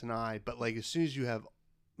bats an eye, but like as soon as you have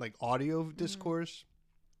like audio discourse,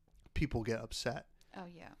 people get upset. Oh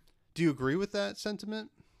yeah. Do you agree with that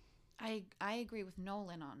sentiment? I agree with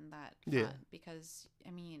Nolan on that front because I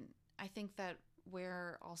mean I think that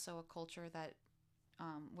we're also a culture that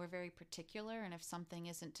we're very particular, and if something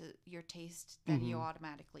isn't to your taste, then you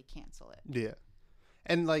automatically cancel it. Yeah,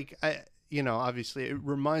 and like obviously it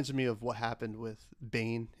reminds me of what happened with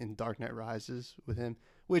Bane in Dark Knight Rises with him,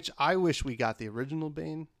 which I wish we got the original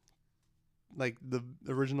Bane, like the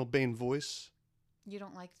original Bane voice. You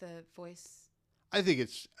don't like the voice? I think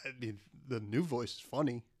the new voice is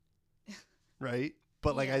funny. Right?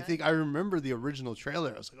 But like Yeah. I think I remember the original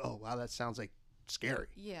trailer. I was like, "Oh, wow, that sounds like scary."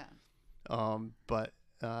 Yeah. But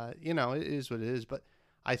it is what it is, but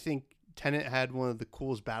I think Tenet had one of the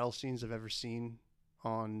coolest battle scenes I've ever seen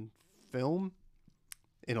on film.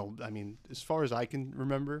 As far as I can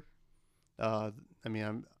remember. I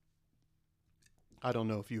don't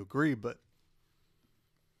know if you agree, but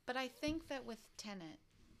I think that with Tenet,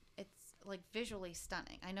 it's like visually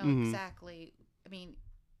stunning. I know exactly. I mean,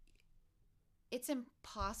 it's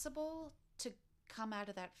impossible to come out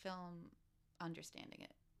of that film understanding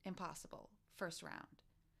it. Impossible. First round.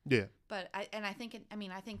 yeah. But I think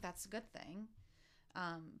I think that's a good thing.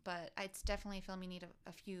 But it's definitely a film you need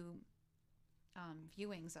a few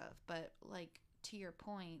viewings of. But like to your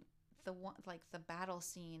point, the battle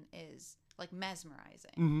scene is like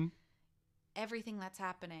mesmerizing. Mm-hmm. Everything that's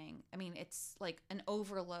happening. I mean, it's like an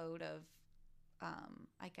overload of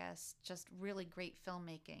I guess just really great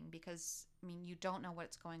filmmaking because I mean you don't know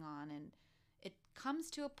what's going on, and it comes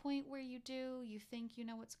to a point where you think you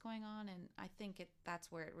know what's going on, and I think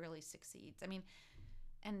that's where it really succeeds. I mean,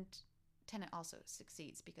 and Tenet also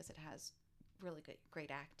succeeds because it has really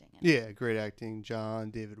great acting in it. Yeah, great acting.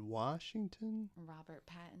 John David Washington, Robert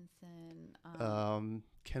Pattinson,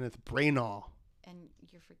 Kenneth Branagh. and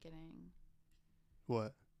you're forgetting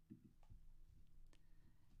What?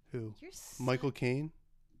 Who? you're Michael Caine.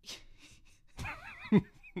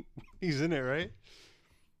 He's in it, right?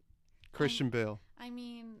 Christian Bale. I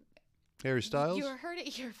mean, Harry Styles. you heard it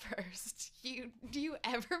here first. Do you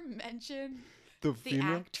ever mention the the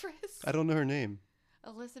female. actress I don't know her name.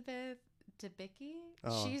 Elizabeth Debicki?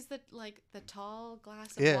 Oh. She's the tall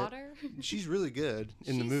glass of Yeah. water. She's really good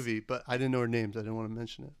in the She's- movie, but I didn't know her names. I didn't want to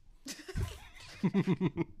mention it.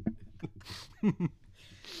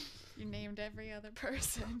 You named every other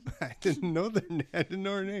person. I didn't know I didn't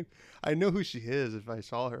know her name. I know who she is if I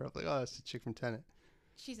saw her. I'm like, oh, that's the chick from Tenet.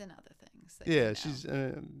 She's in other things. that Yeah, you she's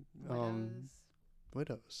know.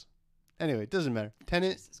 Widows. Anyway, it doesn't matter.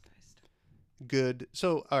 Tenet, Jesus Christ. good.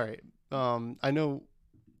 So, all right. I know.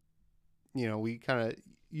 We kind of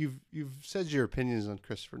you've said your opinions on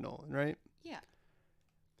Christopher Nolan, right? Yeah.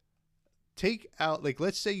 Take out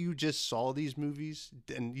let's say you just saw these movies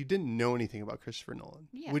and you didn't know anything about Christopher Nolan.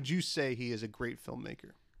 Yeah. Would you say he is a great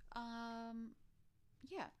filmmaker?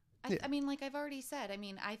 Yeah. Yeah. I mean, like I've already said. I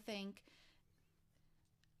mean, I think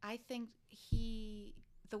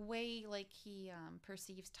the way he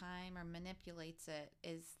perceives time or manipulates it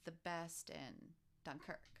is the best in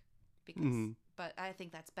Dunkirk. Because, but I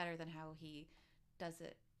think that's better than how he does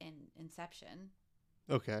it in Inception.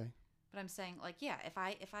 Okay. But I'm saying, like, yeah, if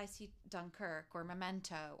I see Dunkirk or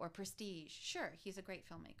Memento or Prestige, sure, he's a great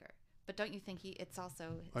filmmaker. But don't you think it's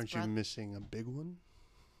also his Aren't you missing a big one?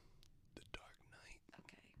 The Dark Knight.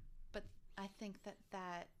 Okay, but I think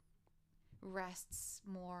that rests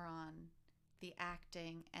more on the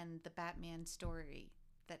acting and the Batman story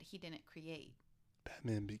that he didn't create.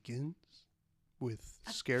 Batman Begins with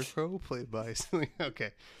Scarecrow played by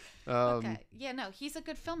okay. Okay, yeah, no, he's a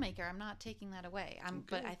good filmmaker. I'm not taking that away.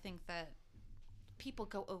 But I think that people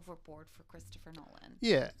go overboard for Christopher Nolan.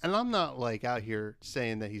 Yeah, and I'm not out here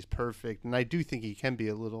saying that he's perfect, and I do think he can be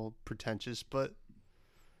a little pretentious, but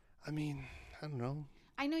I mean, I don't know.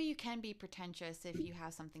 I know you can be pretentious if you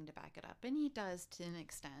have something to back it up, and he does to an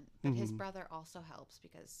extent. But his brother also helps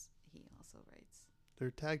because he also writes. They're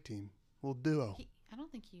a tag team. Well, duo. I don't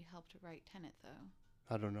think he helped write Tenet though.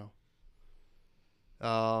 I don't know.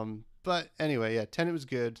 But anyway, yeah, Tenet was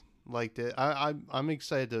good. Liked it. I'm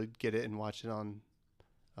excited to get it and watch it on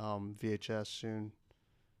VHS soon.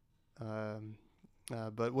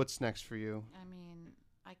 But what's next for you? I mean,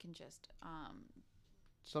 I can just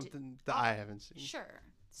Something that I haven't seen. Sure.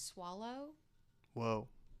 Swallow. Whoa.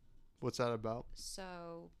 What's that about?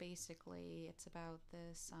 So basically, it's about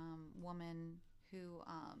this woman who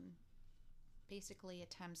basically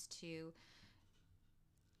attempts to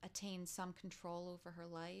attain some control over her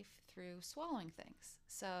life through swallowing things.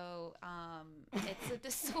 So it's a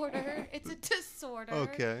disorder. It's a disorder.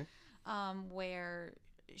 Okay. Where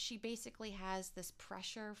she basically has this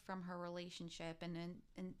pressure from her relationship, and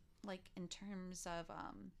in like in terms of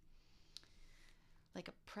like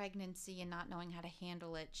a pregnancy and not knowing how to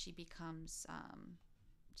handle it, she becomes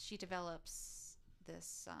she develops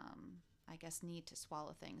this I guess need to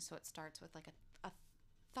swallow things. So it starts with like a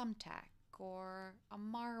thumbtack or a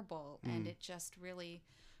marble, and it just really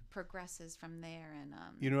progresses from there. And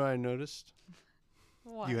You know what I noticed?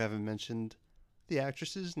 what? You haven't mentioned the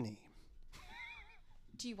actress's name.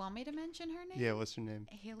 Do you want me to mention her name? Yeah, what's her name?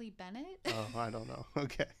 Haley Bennett. Oh, I don't know.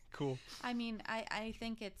 Okay, cool. I mean, I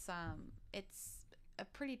think it's a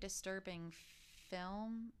pretty disturbing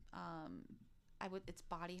film. It's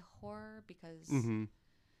body horror because Mm-hmm.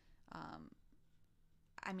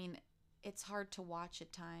 I mean, it's hard to watch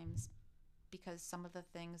at times because some of the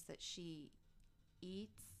things that she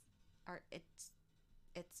eats are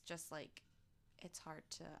it's just like it's hard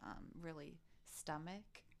to really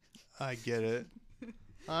stomach. I get it.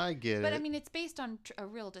 I get But it. I mean, it's based on a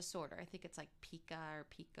real disorder. I think it's like pica or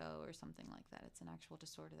pico or something like that. It's an actual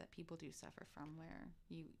disorder that people do suffer from, where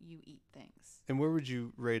you eat things. And where would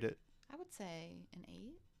you rate it? I would say an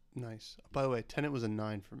 8, Nice. By the way, Tenet was a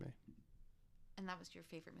 9 for me. and that was your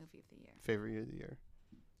favorite movie of the year. Favorite year of the year.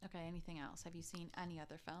 Okay, anything else? Have you seen any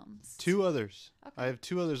other films? 2 others. Okay. I have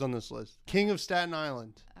 2 others on this list. King of Staten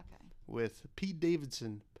Island Okay. with Pete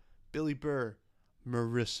Davidson, Billy Burr,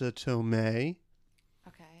 Marissa Tomei.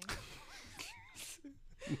 Okay.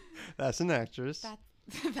 That's an actress.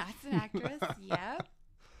 That's an actress. Yep.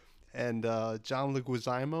 And John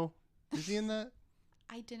Leguizamo. Is he in that?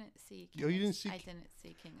 I didn't see. Oh, you didn't see I didn't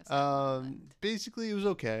see King of Staten Island. Basically, it was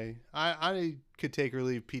okay. I could take or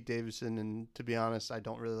leave Pete Davidson, and to be honest, I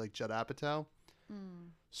don't really like Judd Apatow.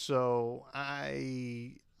 So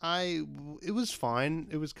it was fine.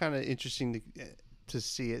 It was kind of interesting to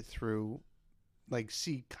see it through, like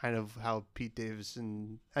see kind of how Pete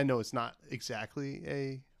Davidson. I know it's not exactly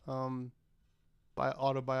a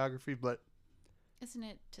autobiography, but Isn't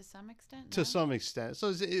it to some extent? to no? some extent. So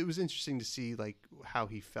it was interesting to see like how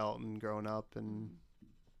he felt and growing up and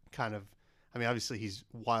kind of. I mean, obviously he's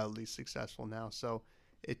wildly successful now, so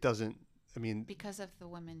it doesn't. I mean, Because of the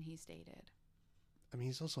women he's dated. I mean,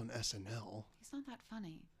 he's also on SNL. He's not that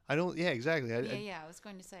funny. I don't. Yeah, exactly. I was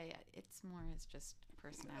going to say it's more as just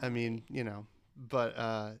personality. I mean,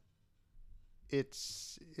 but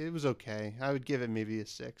it was okay. I would give it maybe a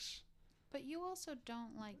 6. But you also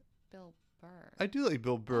don't like Bill Burr. I do like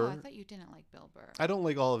Bill Oh, Burr. I thought you didn't like Bill Burr. I don't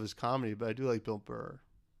like all of his comedy, but I do like Bill Burr.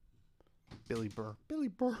 Billy Burr.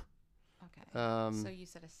 Okay. So you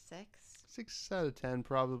said a 6? 6 out of 10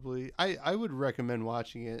 probably. I would recommend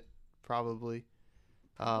watching it probably.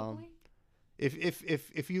 Probably.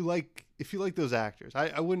 If you like those actors,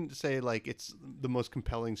 I wouldn't say like it's the most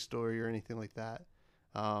compelling story or anything like that.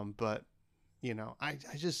 But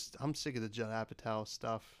I'm sick of the Judd Apatow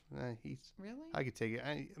stuff. Really? I could take it.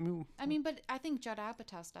 I mean, but I think Judd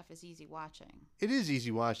Apatow stuff is easy watching. It is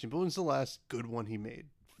easy watching, but when's the last good one he made?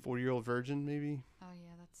 40-Year-Old Virgin, maybe? Oh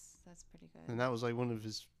yeah, that's pretty good. And that was like one of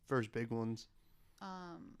his first big ones.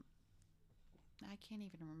 I can't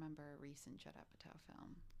even remember a recent Judd Apatow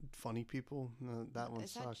film. Funny People? No, that one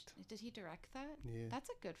sucked. Did he direct that? Yeah. That's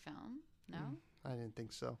a good film. No? I didn't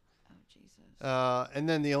think so. Oh Jesus. And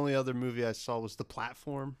then the only other movie I saw was The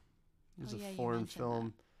Platform. It was Oh, yeah, a you foreign mentioned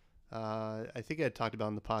film. I think I had talked about it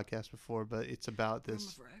on the podcast before, but it's about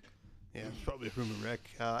this. Yeah, it's probably a rumor wreck.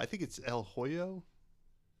 I think it's El Hoyo.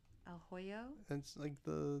 El Hoyo? It's like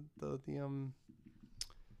the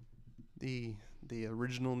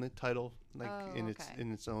original title, like in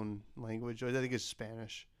its own language. I think it's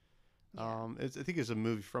Spanish. Yeah. I think it's a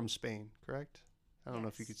movie from Spain, correct? I don't know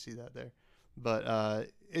if you Yes. could see that there, but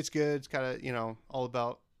it's good. It's kind of all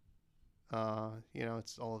about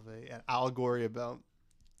it's all of an allegory about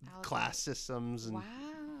class systems and Wow.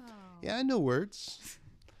 yeah, I know words.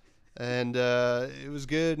 And it was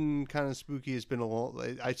good and kind of spooky. It's been a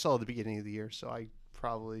long. I saw the beginning of the year, so I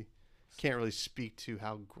probably can't really speak to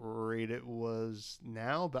how great it was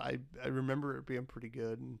now. But I remember it being pretty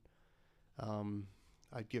good, and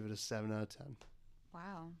I'd give it a 7 out of 10.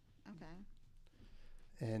 Wow. Okay.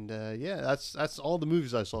 And yeah, that's all the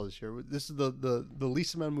movies I saw this year. This is the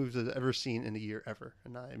least amount of movies I've ever seen in a year ever.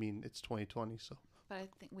 And I mean, it's 2020, so But I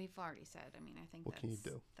think we've already said. I mean, I think What can you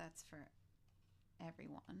do? That's for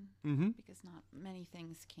everyone mm-hmm. because not many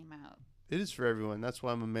things came out It is for everyone. That's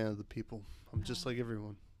why I'm a man of the people. I'm just like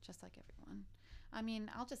everyone. just like everyone. I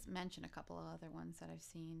mean, I'll just mention a couple of other ones that I've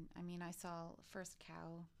seen. I mean, I saw First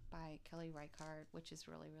Cow by Kelly Reichardt, which is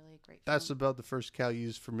really, really a great film. That's about the first cow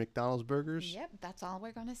used for McDonald's burgers. Yep, that's all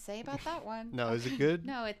we're going to say about that one. No, is it good?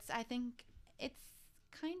 No, I think it's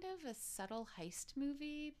kind of a subtle heist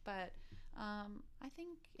movie, but I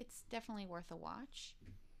think it's definitely worth a watch.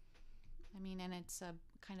 I mean, and it's a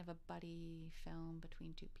kind of a buddy film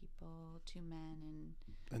between two people, two men,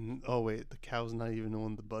 And oh wait, the cow's not even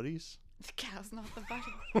one of the buddies. the cow's not the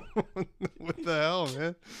buddy. What the hell,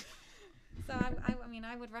 man? So I mean,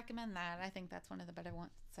 I would recommend that. I think that's one of the better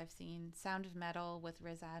ones I've seen. Sound of Metal with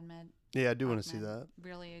Riz Ahmed. Yeah, I do want to see Ahmed. that.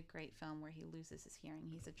 Really a great film where he loses his hearing.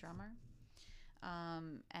 He's a drummer.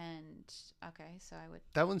 And okay, so I would.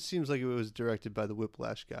 That one seems like it was directed by the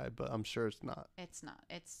Whiplash guy, but I'm sure it's not. It's not.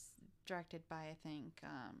 It's directed by I think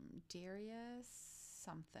Darius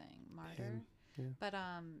something Martyr. Yeah. But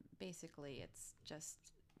basically, it's just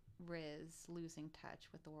Riz losing touch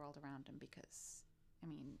with the world around him because. I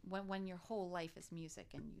mean, when your whole life is music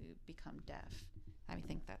and you become deaf, I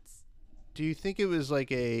think that's. Do you think it was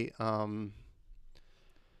like a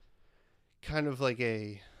kind of like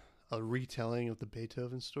a retelling of the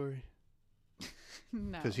Beethoven story?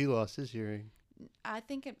 No. Because he lost his hearing. I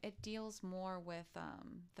think it deals more with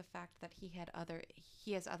the fact that he has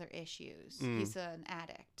other issues. He's an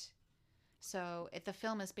addict, so the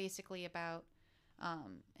film is basically about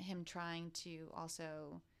him trying to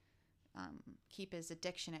also. Keep his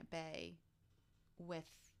addiction at bay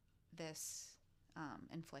with this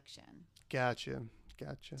infliction. Gotcha.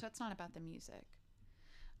 So it's not about the music.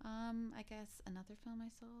 I guess another film I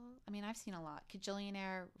saw. I mean, I've seen a lot.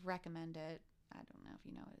 Kajillionaire, recommend it. I don't know if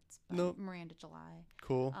you know it. It's by Nope. Miranda July.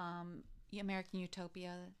 Cool. American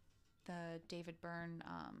Utopia, the David Byrne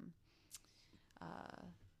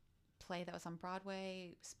play that was on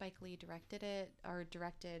Broadway. Spike Lee directed the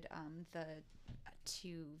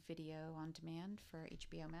to video on demand for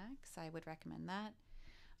HBO Max. I would recommend that.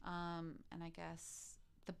 And I guess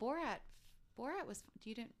the Borat was.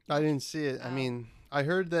 I didn't see it. Oh. I mean, I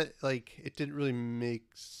heard that like it didn't really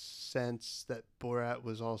make sense that Borat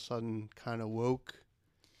was all of a sudden kind of woke,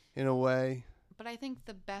 in a way. But I think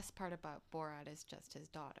the best part about Borat is just his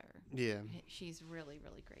daughter. Yeah. She's really,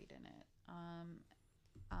 really great in it.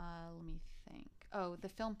 Let me think. Oh, the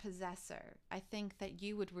film Possessor. I think that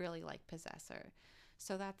you would really like Possessor.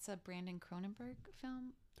 So that's a Brandon Cronenberg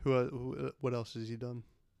film, Who what else has he done?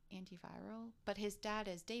 antiviral. But his dad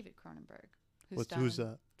is David Cronenberg, who's Who's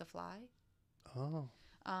that? The Fly. Oh.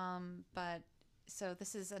 But so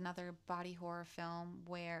this is another body horror film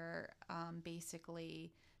where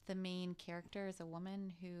basically the main character is a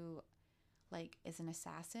woman who like is an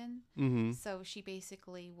assassin. Mm-hmm. So she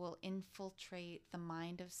basically will infiltrate the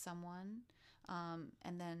mind of someone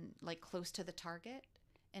and then like close to the target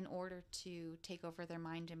in order to take over their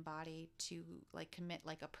mind and body to like commit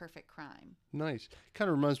like a perfect crime. Nice. Kind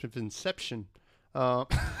of reminds me of Inception. No.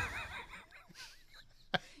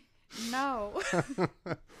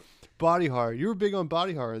 Body horror. You were big on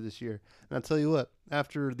body horror this year. And I'll tell you what,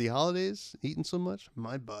 after the holidays, eating so much,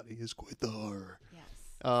 my body is quite the horror. Yes.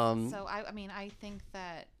 So I mean, I think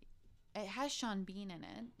that it has Sean Bean in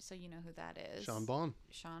it, so you know who that is. Sean Bond.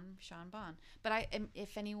 Sean Bond. But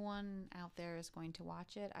if anyone out there is going to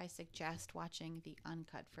watch it, I suggest watching the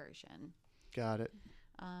uncut version. Got it.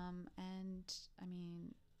 And I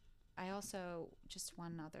mean, I also just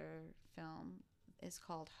one other film is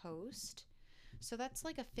called Host. So that's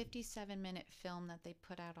like a 57-minute film that they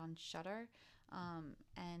put out on Shudder,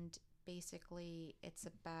 and basically it's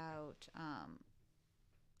about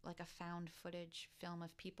like a found footage film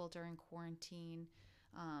of people during quarantine.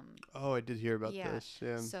 Oh, I did hear about this.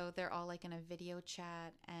 Yeah. So they're all like in a video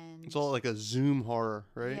chat, and It's all like a Zoom horror,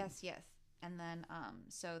 right? Yes. And then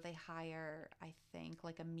so they hire, I think,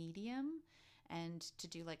 like a medium and to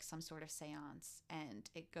do like some sort of seance, and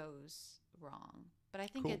it goes wrong. But I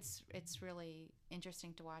think Cool. it's really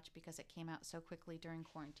interesting to watch because it came out so quickly during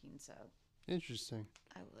quarantine. So Interesting.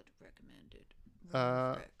 I would recommend it.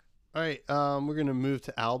 All right, we're gonna move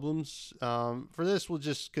to albums. For this, we'll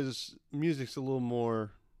just because music's a little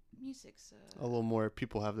more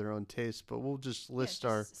people have their own taste, but we'll just list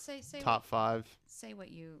our say top five. Say what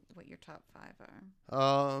your top five are.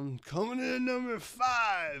 Coming in at number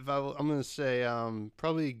 5, I'm gonna say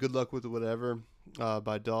probably "Good Luck with Whatever"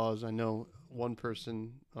 by Dawes. I know one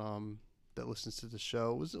person that listens to the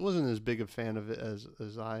show wasn't as big a fan of it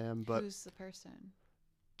as I am, but Who's the person?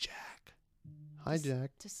 Jack. Hi,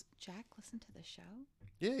 Jack. Does Jack listen to the show?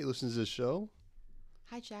 Yeah, he listens to the show.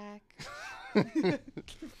 Hi, Jack.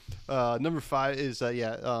 Number 5 is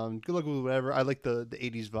 "Good Luck with Whatever." I like the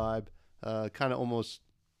 80s vibe. Kind of almost.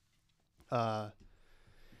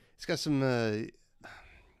 It's got some.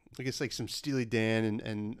 I guess like some Steely Dan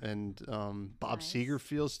and Bob Nice. Seger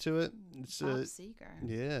feels to it. It's Bob Seger.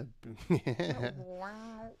 yeah,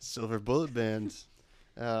 Wow. Silver Bullet Band.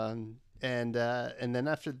 and then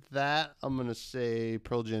after that, I'm gonna say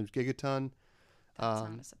Pearl Jam's Gigaton. That's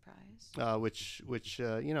not a surprise. Which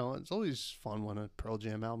you know, it's always fun when a Pearl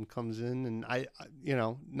Jam album comes in, and you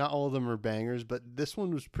know, not all of them are bangers, but this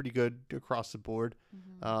one was pretty good across the board.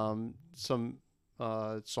 Some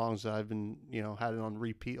songs that I've been, you know, had it on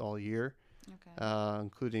repeat all year,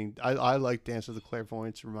 including I like Dance of the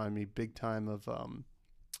Clairvoyants. Remind me big time of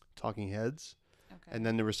Talking Heads, and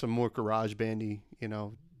then there was some more garage bandy, you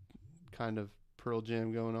know, kind of Pearl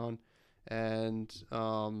Jam going on, and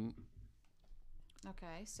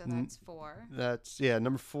Okay, so that's 4. That's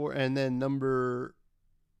number 4, and then number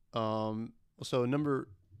 3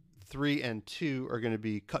 and 2 are going to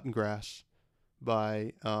be Cutting Grass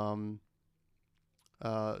by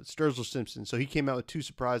Sturgill Simpson. So he came out with 2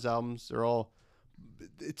 surprise albums. They're all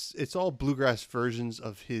it's all bluegrass versions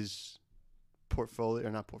of his portfolio,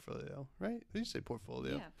 or not portfolio, right? What do you say,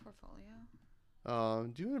 portfolio? Yeah, portfolio.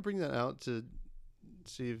 Do you want to bring that out to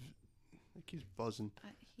see if it keeps buzzing?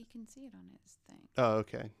 He can see it on his thing. Oh,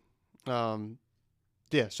 okay.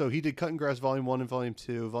 Yeah, so he did Cutting Grass Volume 1 and Volume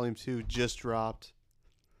 2. Volume 2 just dropped.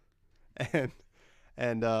 And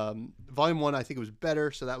Volume 1, I think it was better,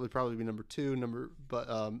 so that would probably be number 2. But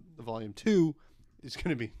Volume 2 is going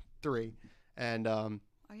to be 3. And are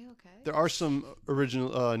you okay? there are some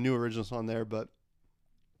new originals on there, but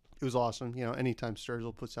it was awesome. You know, anytime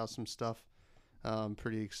Sturgill puts out some stuff, I'm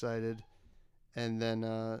pretty excited. And then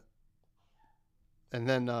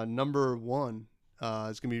number 1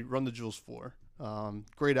 is gonna be Run the Jewels 4.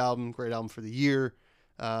 Great album for the year.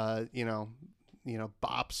 You know,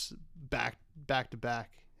 bops back to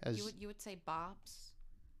back. As you would say bops.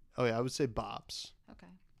 Oh yeah, I would say bops. Okay.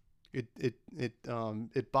 It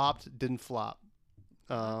bopped, didn't flop.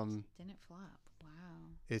 Didn't flop. Wow.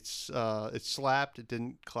 It slapped, it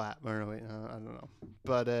didn't clap. Or wait, I don't know.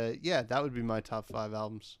 But yeah, that would be my top 5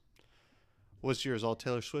 albums. What's yours? All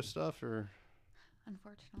Taylor Swift stuff, or?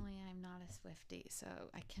 Unfortunately, I'm not a Swiftie, so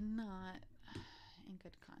I cannot, in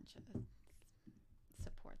good conscience,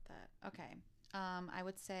 support that. Okay. I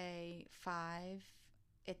would say 5.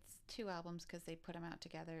 It's 2 albums because they put them out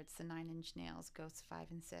together. It's the 9 Inch Nails, Ghosts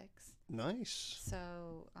 5 and 6. Nice.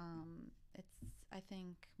 So it's, I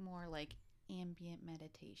think, more like ambient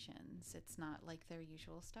meditations. It's not like their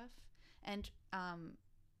usual stuff. And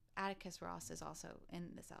Atticus Ross is also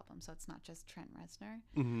in this album, so it's not just Trent Reznor.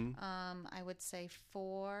 Mm-hmm. I would say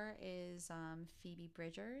 4 is Phoebe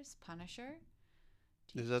Bridgers, Punisher.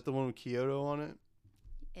 Is that the one with Kyoto on it?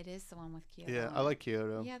 It is the one with Kyoto. Yeah, on I it. like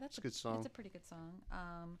Kyoto. Yeah, that's a good song. It's a pretty good song.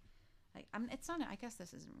 It's not. I guess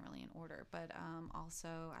this isn't really in order, but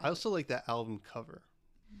also I also like that album cover.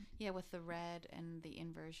 Yeah, with the red and the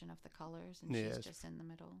inversion of the colors, and Yeah, she's just in the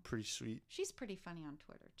middle. Pretty sweet. She's pretty funny on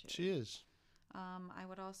Twitter too. She is. I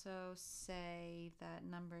would also say that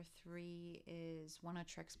number 3 is One O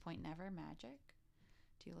Tricks Point Never, Magic.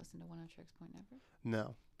 Do you listen to One O Tricks Point Never?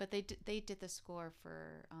 No. But they did the score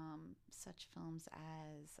for such films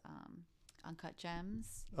as Uncut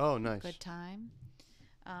Gems. Oh, nice. Good Time.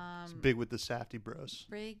 It's Big with the Safdie Bros.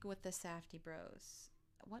 Big with the Safdie Bros.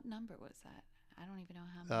 What number was that? I don't even know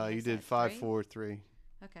how many. You did 5, 4, 3.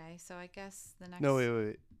 Okay, so I guess the next. No,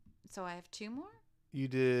 wait. So I have 2 more. You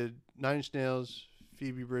did 9 Inch Nails,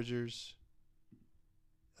 Phoebe Bridgers,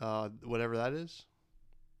 whatever that is.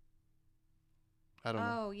 I don't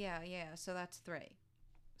know. Oh yeah. So that's 3.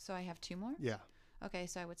 So I have 2 more. Yeah. Okay,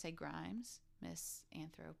 so I would say Grimes, Miss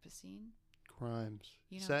Anthropocene. Grimes.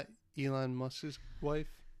 You Is know- that Elon Musk's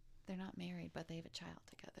wife? They're not married, but they have a child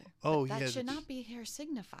together. Oh, But that yeah, should that's- not be her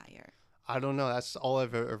signifier. I don't know. That's all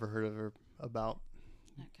I've ever heard of her about.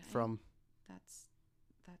 Okay. From. That's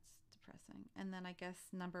depressing. And then I guess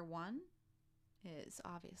number 1 is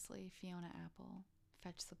obviously Fiona Apple,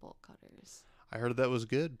 Fetch the Bolt Cutters. I heard that was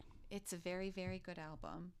good. It's a very, very good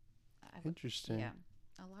album. Interesting. Yeah.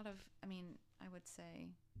 A lot of, I would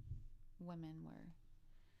say women were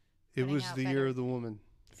It putting was out the better- year of the woman,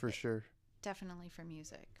 for sure. definitely for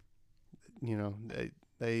music. You know,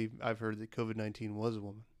 I've heard that COVID-19 was a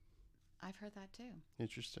woman. I've heard that too.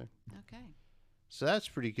 Interesting. Okay. So that's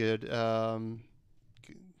pretty good.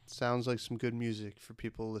 Sounds like some good music for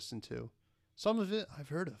people to listen to. Some of it I've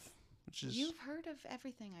heard of, which is You've heard of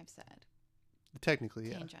everything I've said. technically,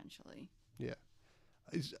 yeah. Tangentially. Yeah.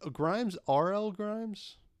 Is Grimes RL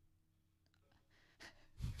Grimes?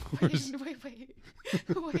 Wait.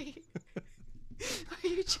 Are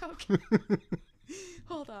you joking?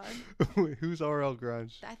 Hold on. Wait, who's RL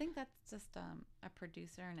Grimes? I think that's just a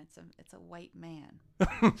producer, and it's a white man.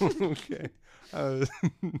 Okay.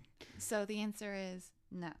 So the answer is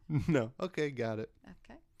no. No. Okay, got it.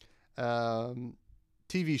 Okay.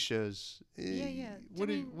 TV shows. Yeah.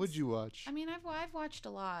 What'd you watch? I mean, I've watched a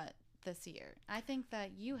lot this year. I think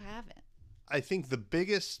that you haven't. I think the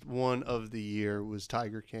biggest one of the year was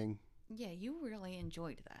Tiger King. Yeah, you really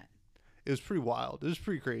enjoyed that. It was pretty wild. It was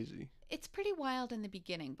pretty crazy. It's pretty wild in the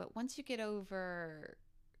beginning, but once you get over,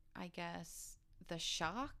 I guess, the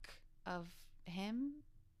shock of him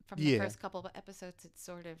from the first couple of episodes, it's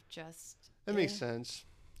sort of just... That makes sense.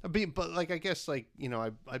 But like, I guess, like, you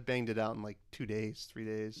know, I banged it out in like 2 days, 3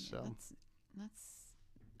 days. Yeah, So that's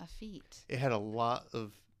a feat. it had a lot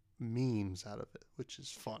of memes out of it, which is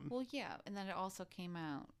fun. Well, yeah, and then it also came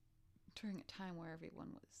out during a time where everyone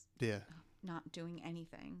was not doing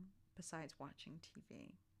anything besides watching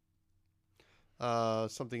TV.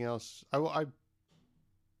 Something else. I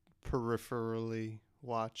peripherally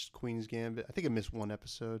watched Queen's Gambit. I think I missed one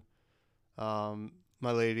episode.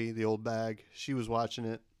 My lady, the old bag, she was watching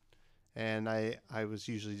it, and I was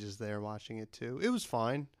usually just there watching it too. It was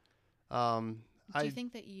fine. Do you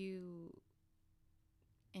think that you,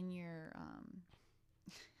 in your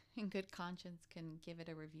in good conscience, can give it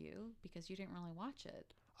a review because you didn't really watch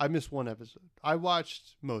it? I missed one episode. I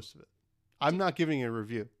watched most of it. I'm not giving it a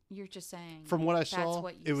review. You're just saying from what I that's saw,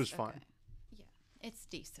 what it was fine. Yeah, it's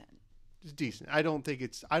decent. It's decent. I don't think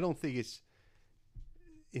it's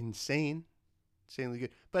insanely good.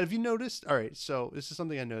 But have you noticed? All right, so this is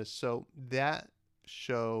something I noticed. So that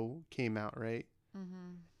show came out, right?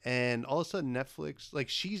 Mm-hmm. And all of a sudden Netflix, like,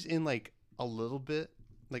 she's in like a little bit,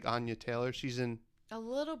 like Anya Taylor, she's in a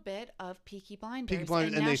little bit of Peaky Blinders,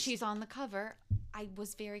 and now she's on the cover. I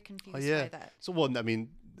was very confused by that. So, well, I mean,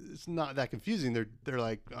 it's not that confusing. They're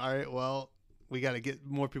like, all right, well, we got to get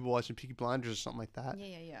more people watching Peaky Blinders or something like that.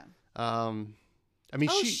 Yeah. I mean,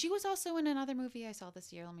 she was also in another movie I saw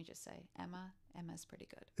this year. Let me just say, Emma. Emma's pretty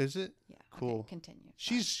good. Is it? Yeah. Cool. Okay, continue.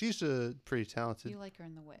 She's a pretty talented. You like her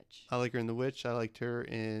in The Witch. I like her in The Witch. I liked her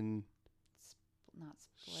in not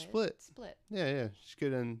Split. Split. Yeah. She's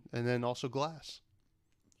good in, and then also Glass.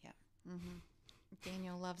 Yeah. Mm-hmm.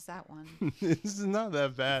 Daniel loves that one. This is not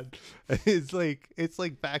that bad. It's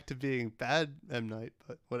like back to being bad M. Night,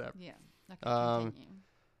 but whatever. Yeah. Okay, continue.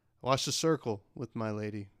 Watched The Circle with my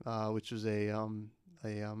lady, which was a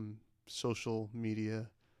social media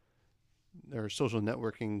or social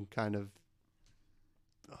networking kind of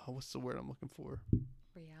what's the word I'm looking for?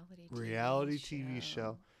 Reality TV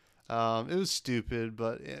show. It was stupid,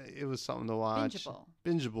 but it was something to watch.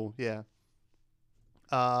 Bingeable, yeah.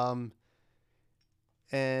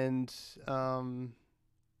 And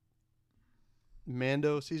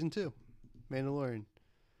Mando season 2, Mandalorian.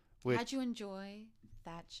 How'd you enjoy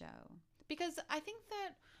that show? Because I think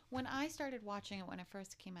that when I started watching it when it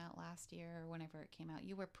first came out last year or whenever it came out,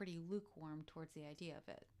 you were pretty lukewarm towards the idea of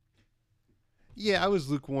it. Yeah, I was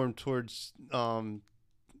lukewarm towards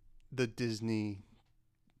the Disney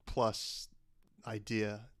Plus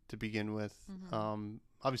idea to begin with. Mm-hmm.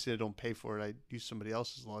 Obviously, I don't pay for it. I use somebody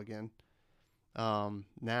else's login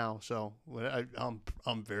now, so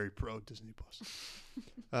I'm very pro Disney Plus.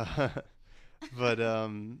 But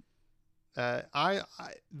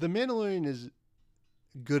The Mandalorian is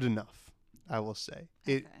good enough, I will say.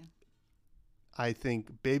 Okay. I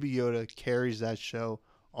think Baby Yoda carries that show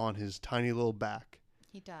on his tiny little back.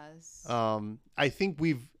 He does. I think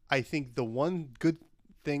the one good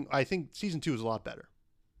thing, I think season 2 is a lot better.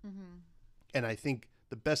 Mm-hmm. And I think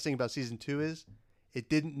the best thing about season 2 is it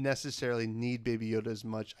didn't necessarily need Baby Yoda as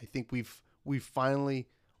much. I think we finally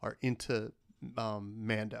are into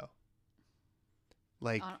Mando.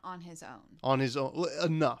 Like on his own. On his own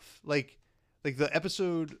enough. Like the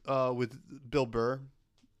episode with Bill Burr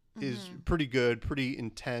is pretty good, pretty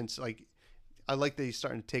intense. Like I like that he's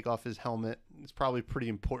starting to take off his helmet. It's probably pretty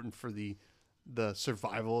important for the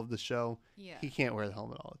survival of the show. Yeah. He can't wear the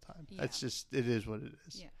helmet all the time. Yeah. That's just, it is what it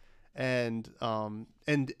is. Yeah. And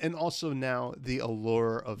also now the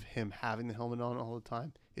allure of him having the helmet on all the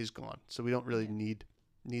time is gone. So we don't really need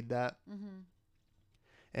that. Mm-hmm.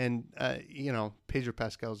 And Pedro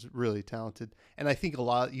Pascal's really talented, and I think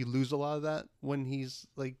you lose a lot of that when he's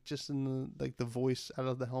like just in the voice out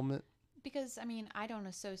of the helmet. Because I mean, I don't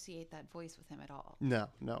associate that voice with him at all. No,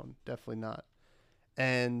 definitely not.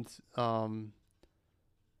 And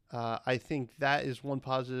I think that is one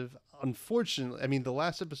positive. Unfortunately, I mean, the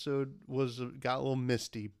last episode got a little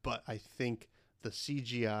misty, but I think the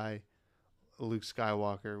CGI Luke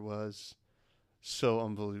Skywalker was so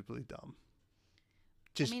unbelievably dumb.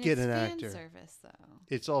 Just get an actor. It's fan service, though.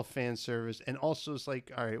 It's all fan service, and also it's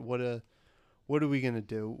like, all right, what are we gonna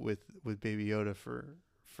do with Baby Yoda for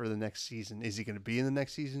the next season? Is he gonna be in the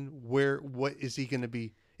next season? What is he gonna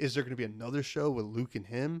be? Is there gonna be another show with Luke and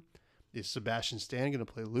him? Is Sebastian Stan gonna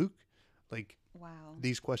play Luke? like Wow.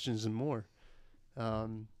 these questions and more.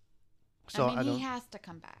 So I mean, don't. he has to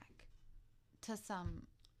come back to some.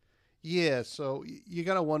 Yeah, so you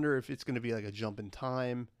gotta wonder if it's gonna be like a jump in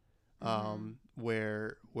time, Mhm.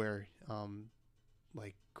 where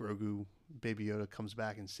like Grogu, Baby Yoda comes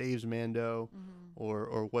back and saves Mando, Mhm.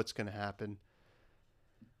 or what's gonna happen.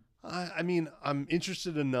 I mean, I'm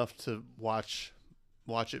interested enough to watch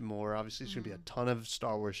it more. Obviously, there's gonna be a Mhm. ton of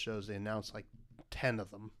Star Wars shows. They announced like 10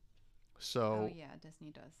 of them. Oh So yeah,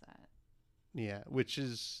 Disney does that. yeah, which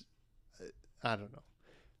is I don't know.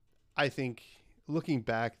 I think looking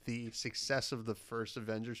back, the success of the first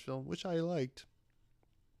Avengers film, which I liked,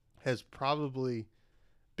 has probably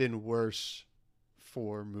been worse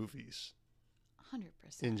for movies in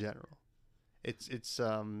 100%. general.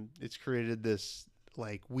 It's created this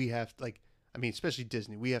like we have like I mean especially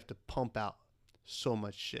Disney, we have to pump out so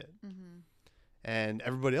much shit, Mhm. and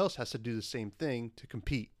everybody else has to do the same thing to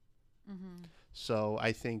compete. Mhm. So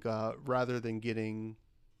I think rather than getting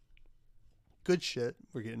good shit,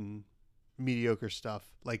 we're getting mediocre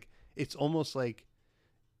stuff. Like it's almost like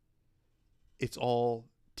it's all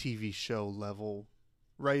TV show level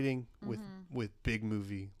writing Mhm. with big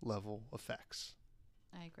movie level effects.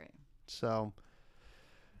 I agree. So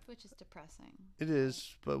Which is depressing. it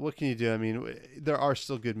is, but what can you do? I mean, there are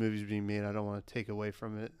still good movies being made. I don't want to take away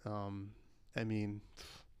from it. I mean,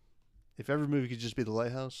 if every movie could just be The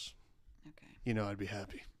Lighthouse, Okay. I'd be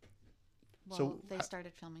happy. Well, So, they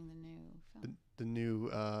started filming the new film. The new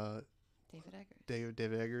David Eggers.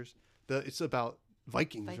 David Eggers. It's about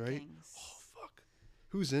Vikings, right? Vikings. Oh fuck,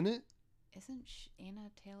 who's in it? Isn't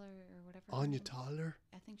Anna Taylor or whatever? her Anya name is? Taylor.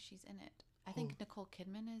 I think she's in it. I think Nicole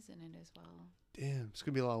Kidman is in it as well. Damn, it's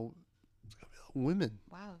gonna be a lot. It's gonna be a lot of women.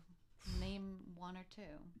 Wow. Name one or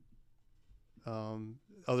two.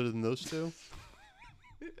 Other than those two,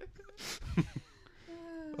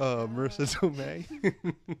 Marissa Tomei.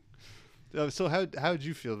 So how did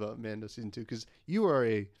you feel about Mando season 2? Because you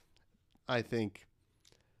are I think,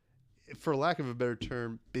 for lack of a better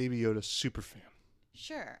term, Baby Yoda super fan.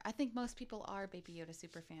 Sure. I think most people are Baby Yoda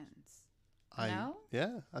super fans. No?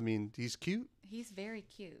 Yeah. I mean, he's cute. He's very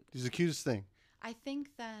cute. He's the cutest thing. I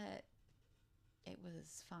think that it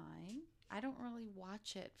was fine. I don't really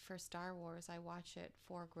watch it for Star Wars. I watch it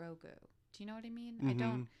for Grogu. Do you know what I mean? I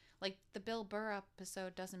don't like the Bill Burr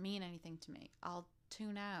episode doesn't mean anything to me. I'll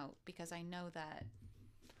tune out because I know that.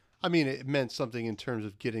 I mean, it meant something in terms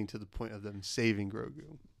of getting to the point of them saving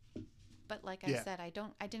Grogu. But like I said, I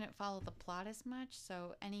didn't follow the plot as much,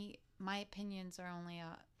 so my opinions are only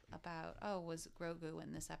about was Grogu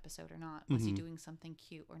in this episode or not? Was he doing something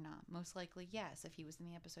cute or not? Most likely, yes. If he was in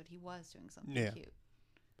the episode, he was doing something cute.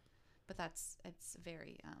 But it's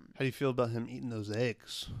very. How do you feel about him eating those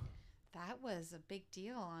eggs? That was a big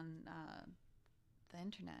deal on the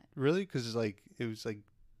internet. Really? Because it was like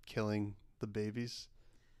killing the babies.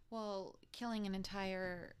 Well, killing an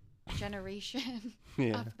entire generation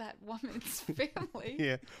Yeah. of that woman's family.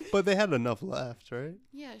 Yeah, but they had enough left, right?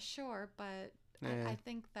 Yeah, sure, but Yeah. I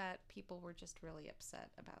think that people were just really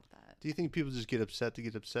upset about that. Do you think people just get upset to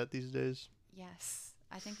get upset these days? Yes,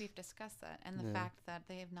 I think we've discussed that. And the fact that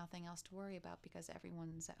they have nothing else to worry about because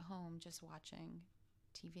everyone's at home just watching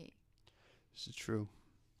TV. This is true.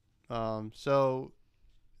 So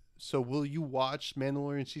will you watch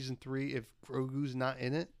Mandalorian season 3 if Grogu's not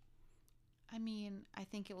in it? I mean, I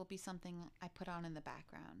think it will be something I put on in the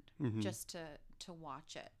background just to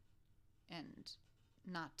watch it and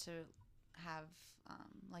not to have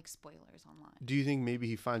like spoilers online. Do you think maybe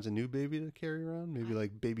he finds a new baby to carry around? Maybe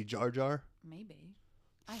like baby Jar Jar? Maybe.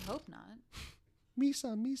 I hope not.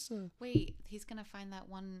 Misa. Wait, he's going to find that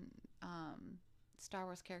one Star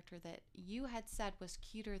Wars character that you had said was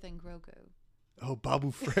cuter than Grogu. Oh,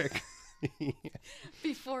 Babu Frick. Yeah.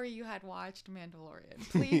 Before you had watched Mandalorian.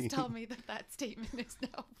 Please tell me that statement is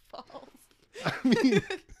now false. I mean,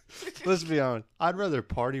 let's be honest. I'd rather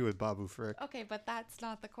party with Babu Frick. Okay, but that's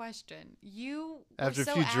not the question. You After were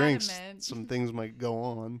so a few drinks, adamant some things might go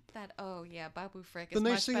on. that Babu Frick is The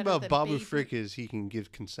nice much thing better about than Babu Baby... Frick is he can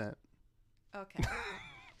give consent. Okay.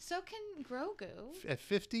 So can Grogu. At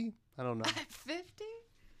 50? I don't know. At 50?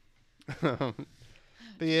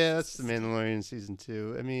 But yeah, that's the Mandalorian season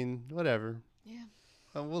 2. I mean, whatever. Yeah.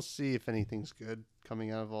 We'll see if anything's good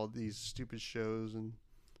coming out of all these stupid shows and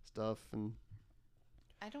stuff. And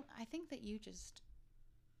I think that you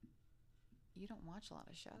don't watch a lot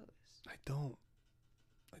of shows. I don't.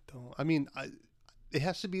 I mean, it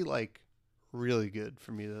has to be like really good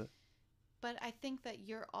for me to. But I think that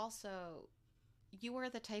you are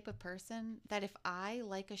the type of person that if I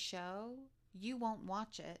like a show, you won't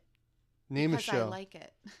watch it. Name a because show. I like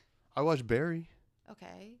it. I watch Barry.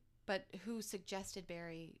 Okay. But who suggested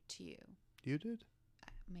Barry to you? You did?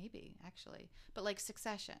 Maybe, actually. But like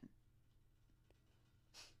Succession.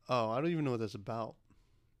 Oh, I don't even know what that's about.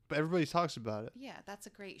 But everybody talks about it. Yeah, that's a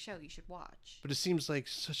great show. You should watch. But it seems like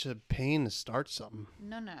such a pain to start something.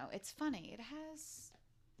 No, it's funny.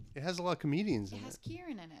 It has a lot of comedians in It has it.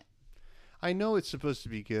 Kieran in it. I know it's supposed to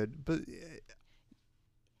be good, but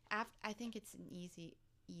I think it's an easy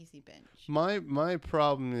binge. my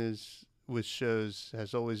problem is with shows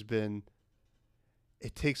has always been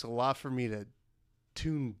it takes a lot for me to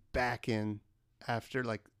tune back in after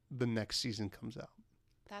like the next season comes out.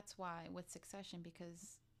 That's why with Succession,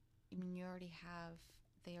 because I mean they already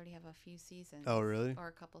have a few seasons. Oh, really? Or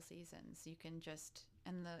a couple seasons. You can just,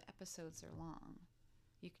 and the episodes are long.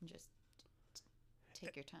 You can just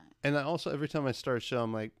take your time. And I also every time I start a show,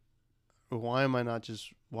 I'm like, why am I not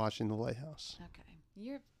just watching The Lighthouse?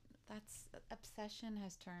 Okay, that's obsession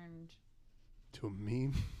has turned To a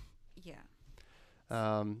meme. Yeah.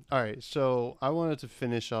 All right, so I wanted to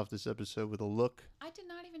finish off this episode with a look. I did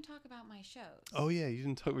not even talk about my shows. Oh yeah, you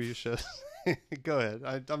didn't talk about your shows. Go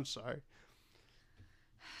ahead. I'm sorry.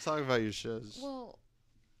 Talk about your shows. Well,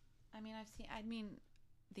 I mean,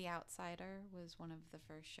 The Outsider was one of the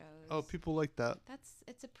first shows. Oh, people like that.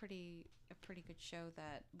 It's a pretty good show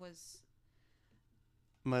that was.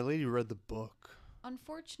 My lady read the book.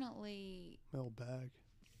 Unfortunately, Mailbag.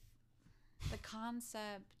 the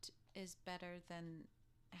concept is better than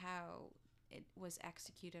how it was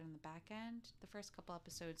executed on the back end. The first couple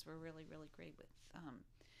episodes were really, really great with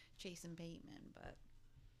Jason Bateman, but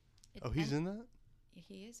He's in that?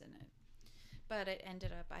 He is in it. But it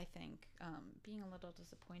ended up, I think, being a little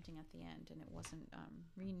disappointing at the end, and it wasn't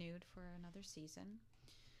renewed for another season.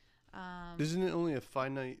 Isn't it only a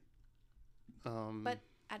finite? But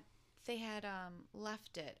they had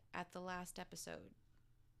left it at the last episode.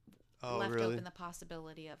 Oh, left really? open the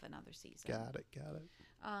possibility of another season. Got it.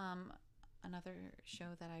 Another show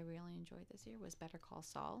that I really enjoyed this year was Better Call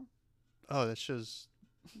Saul. Oh, that show's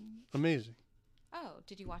amazing. Oh,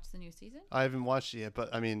 did you watch the new season? I haven't watched it yet, but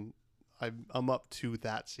I mean, I'm up to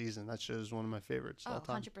that season. That show is one of my favorites all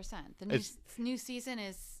time. 100%. The new season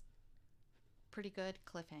is pretty good.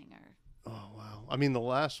 Cliffhanger. Oh wow! I mean, the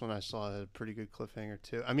last one I saw had a pretty good cliffhanger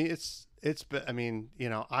too. I mean, I mean, you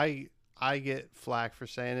know, I get flack for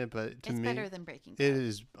saying it, but to me, it's better than Breaking Bad. It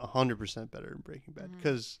is 100% better than Breaking Bad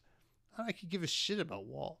because I could give a shit about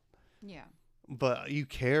Walt. Yeah. But you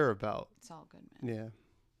care about. It's all good, man. Yeah.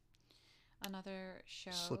 Another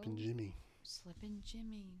show. Slippin' Jimmy.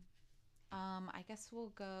 I guess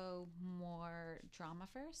we'll go more drama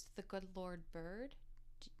first. The Good Lord Bird.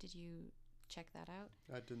 Did you check that out?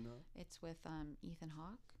 I did not. It's with Ethan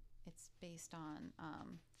Hawke. It's based on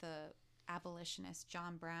the abolitionist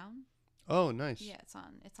John Brown. Oh, nice. Yeah, it's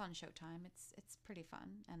on Showtime. It's pretty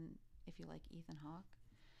fun, and if you like Ethan Hawke.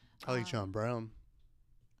 I like John Brown.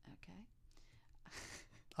 Okay.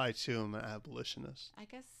 I too am an abolitionist. I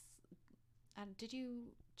guess. Did you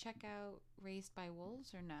check out Raised by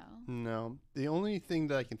Wolves or no? No. The only thing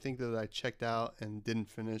that I can think of that I checked out and didn't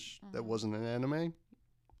finish that wasn't an anime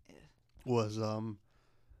was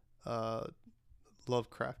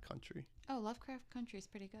Lovecraft Country. Oh, Lovecraft Country is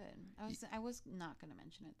pretty good. I was not going to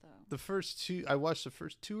mention it though. I watched the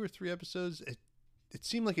first 2 or 3 episodes. It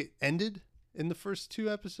seemed like it ended in the first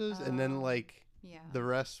 2 episodes, and then like the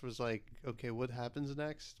rest was like, okay, what happens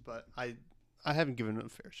next? But I haven't given it a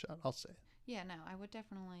fair shot. I'll say. Yeah, no, I would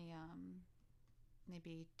definitely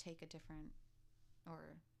maybe take a different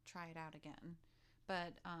or try it out again.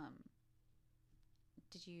 But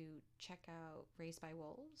did you check out Raised by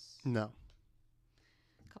Wolves? No.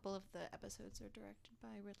 A couple of the episodes are directed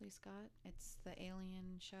by Ridley Scott. It's the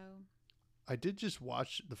Alien show. I did just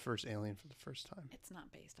watch the first Alien for the first time. It's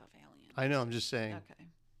not based off Alien. I know, I'm just saying. Okay.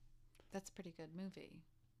 That's a pretty good movie.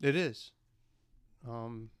 It is.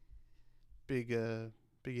 Big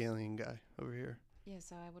Alien guy over here. Yeah,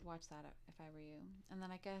 so I would watch that if I were you. And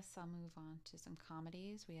then I guess I'll move on to some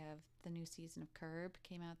comedies. We have the new season of Curb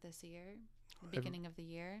came out this year, the beginning of the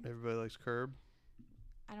year. Everybody likes Curb.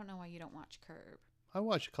 I don't know why you don't watch Curb. I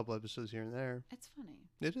watch a couple episodes here and there. It's funny.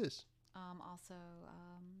 It is. Also,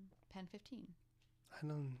 Pen 15. I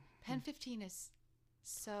don't. Pen 15 is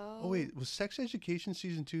so. Oh wait, was Sex Education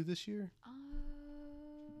season 2 this year?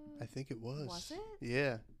 I think it was. Was it?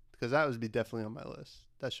 Yeah, because that would be definitely on my list.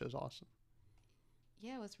 That show's awesome.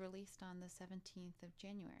 Yeah, it was released on the 17th of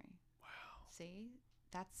January. Wow. See,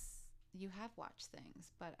 you have watched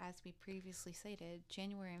things, but as we previously stated,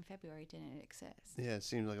 January and February didn't exist. Yeah, it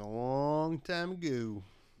seems like a long time ago.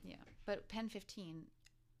 Yeah, but Pen 15,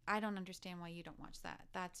 I don't understand why you don't watch that.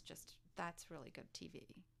 That's really good TV.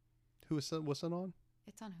 What's that on?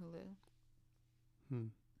 It's on Hulu.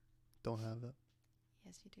 Don't have that.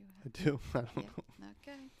 Yes, you do I have. do. I don't Yep. know.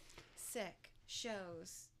 Okay. Sick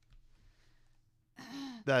shows.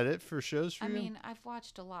 That it for shows for I you? mean, I've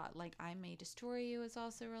watched a lot. Like I May Destroy You is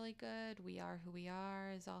also really good. We Are Who We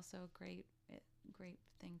Are is also a great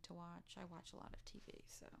thing to watch. I watch a lot of TV,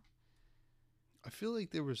 so I feel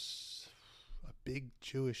like there was a big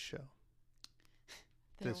Jewish show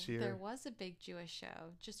this year. there was a big Jewish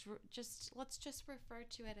show. Just let's just refer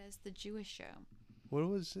to it as the Jewish show. What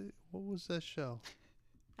was it? What was that show?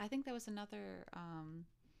 I think that was another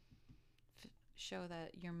show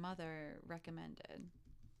that your mother recommended.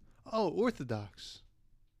 Oh, Orthodox.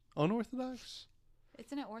 Unorthodox?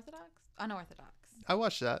 Isn't it Orthodox? Unorthodox. I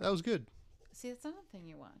watched that. That was good. See, that's another thing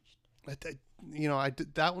you watched. I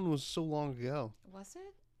did, that one was so long ago. Was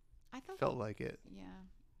it? I thought Felt like it. Yeah.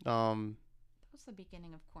 Um, That was the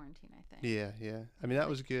beginning of quarantine, I think. yeah. I mean, that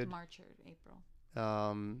was good. March or April.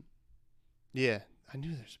 Yeah. I knew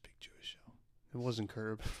there's a big Jewish show. It wasn't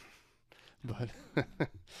Curb. But,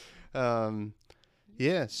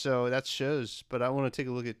 yeah, so that shows. But I want to take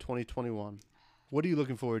a look at 2021. What are you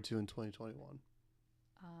looking forward to in 2021?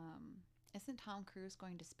 Isn't Tom Cruise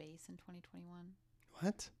going to space in 2021?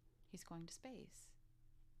 What? He's going to space.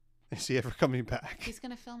 Is he ever coming back? He's going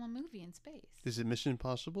to film a movie in space. Is it Mission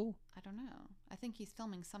Impossible? I don't know. I think he's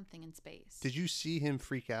filming something in space. Did you see him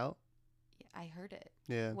freak out? Yeah, I heard it.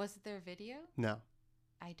 Yeah. Was there video? No.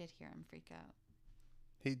 I did hear him freak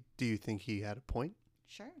out. Do you think he had a point?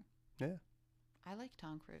 Sure. Yeah. I like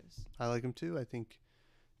Tom Cruise. I like him too. I think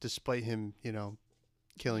despite him,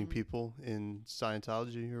 killing Mm. people in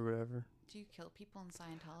Scientology or whatever. Do you kill people in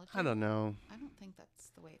Scientology? I don't know. I don't think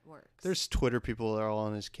that's the way it works. There's Twitter people that are all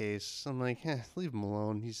on his case. I'm like, leave him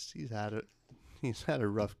alone. He's had it. He's had a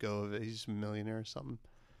rough go of it. He's a millionaire or something.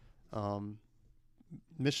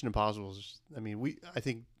 Mission Impossible is. I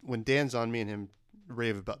think when Dan's on, me and him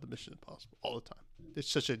rave about the Mission Impossible all the time. It's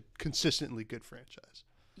such a consistently good franchise,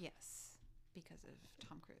 Yes, because of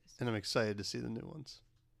Tom Cruise. and I'm excited to see the new ones.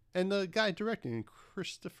 And the guy directing,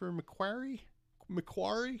 Christopher McQuarrie.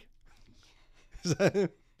 Is that him?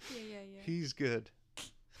 Yeah. He's good.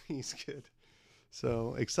 He's good.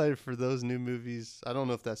 So excited for those new movies. I don't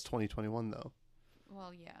know if that's 2021 though.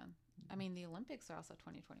 Well, yeah. I mean, the Olympics are also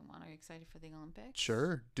 2021. Are you excited for the Olympics?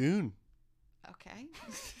 Sure, Dune. Okay.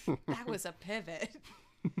 That was a pivot.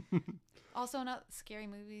 Also, not scary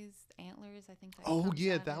movies. Antlers, I think. Oh comes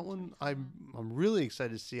yeah, out that in one 2021. I'm really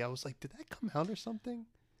excited to see. I was like, did that come out or something?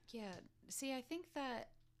 Yeah. See, I think that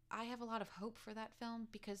I have a lot of hope for that film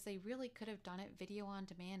because they really could have done it video on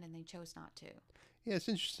demand and they chose not to. Yeah, it's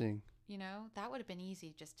interesting. That would have been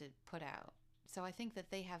easy just to put out. So I think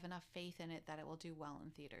that they have enough faith in it that it will do well in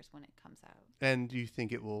theaters when it comes out. And do you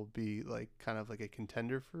think it will be like kind of like a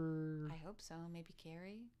contender for I hope so. Maybe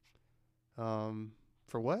Carrie.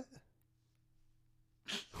 for what?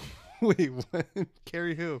 Wait, what?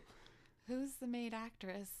 Carrie who? Who's the main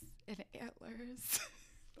actress in Antlers?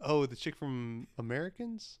 Oh, the chick from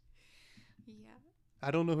Americans? Yeah. I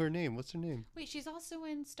don't know her name. What's her name? Wait, she's also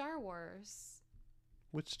in Star Wars.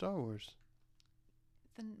 Which Star Wars?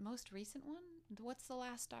 The most recent one? What's the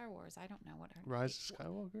last Star Wars? I don't know what her Rise of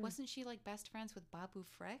Skywalker? Wasn't she like best friends with Babu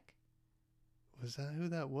Frick? Was that who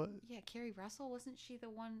that was? Yeah, Carrie Russell. Wasn't she the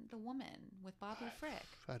woman with Babu Frick?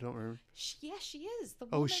 I don't remember. She is the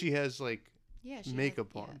woman. Oh, she has like yeah, she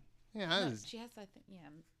makeup has, on. Yeah. Yeah, No, she has, I think, yeah.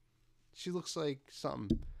 she looks like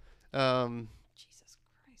something. Jesus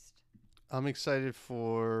Christ. I'm excited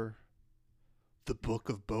for the Book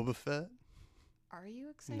of Boba Fett. Are you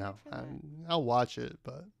excited No, for that? I'll watch it,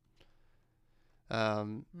 but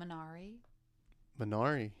Minari,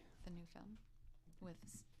 Minari. the new film with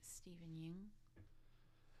Stephen Yeun.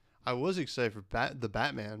 I was excited for the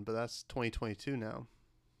Batman, but that's 2022 now.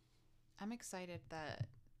 I'm excited that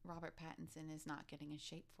Robert Pattinson is not getting in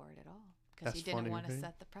shape for it at all because he That's didn't funny, want to right?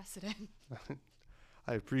 set the precedent.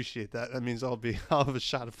 I appreciate that. That means I'll have a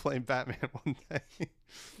shot of playing Batman one day.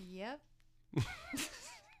 Yep.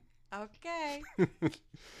 Okay.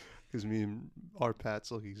 Because me and our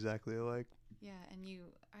Pats look exactly alike. Yeah, and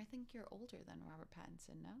I think you're older than Robert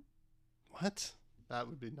Pattinson, no? What? That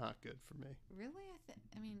would be not good for me. Really?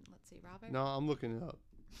 I mean, let's see, Robert. No, I'm looking it up.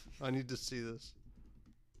 I need to see this.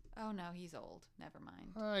 Oh no, he's old. Never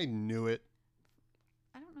mind. I knew it.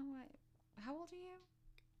 I don't know why. How old are you?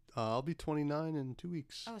 I'll be 29 in 2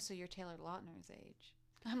 weeks. Oh, so you're Taylor Lautner's age.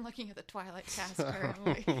 I'm looking at the Twilight cast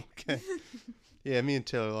currently. Okay. Yeah, me and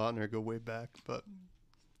Taylor Lautner go way back, but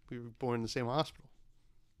we were born in the same hospital.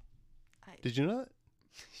 Did you know that?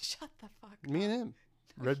 Shut the fuck up. Me and him.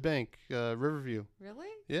 Red Bank, Riverview. Really?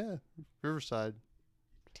 Yeah, Riverside.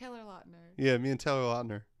 Taylor Lautner. Yeah, me and Taylor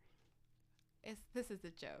Lautner. This is a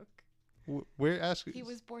joke. Where ask? He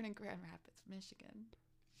was born in Grand Rapids, Michigan.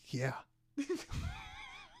 Yeah.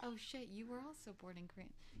 Oh shit! You were also born in Grand.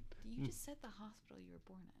 You just said the hospital you were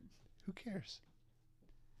born in. Who cares?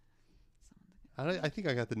 Someone's I think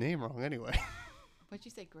I got the name wrong anyway. What'd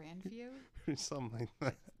you say, Grandview? Something like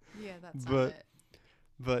that. Yeah, that's But- not it.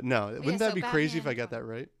 But no, yeah, wouldn't that so be crazy if I Batman- got that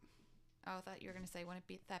right? Oh, I thought you were gonna say, wouldn't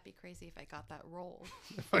that be crazy if I got that role?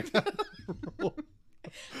 If I got the role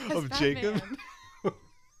As of Jacob Batman.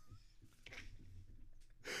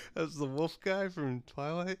 as the wolf guy from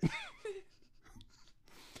Twilight.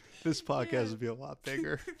 This podcast Yeah. would be a lot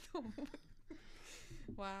bigger.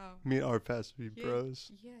 Wow. Me and Art Pass would be Yeah,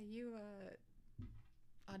 bros. Yeah, you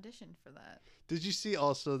auditioned for that. Did you see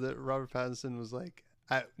also that Robert Pattinson was like,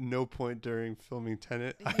 at no point during filming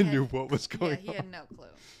Tenet, I He had- knew what was going Yeah, he on, had no clue.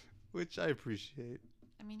 which I appreciate.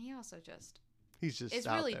 I mean, he also just He's just is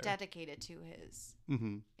out really there. dedicated to his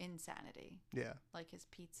Mm-hmm. insanity. Yeah. Like his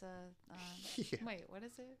pizza. Yeah. Wait, what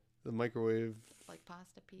is it? The microwave. Like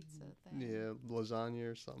pasta pizza thing. Yeah,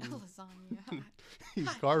 lasagna or something. Lasagna.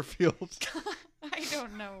 He's Garfield. I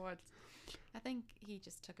don't know what. I think he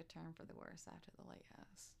just took a turn for the worse after The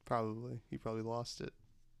Lighthouse. Probably. He probably lost it.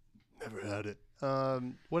 Never had it.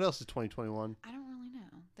 What else is 2021? I don't really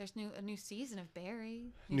know. There's a new season of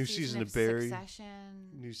Barry. New season of Barry. Succession.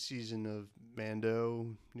 New season of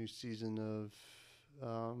Mando. New season of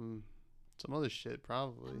some other shit,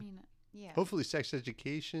 probably. I mean, yeah. Hopefully Sex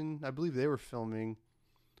Education. I believe they were filming.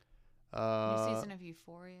 New season of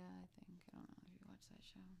Euphoria, I think. I don't know if you watched that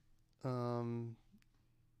show.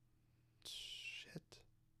 Shit.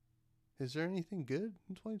 Is there anything good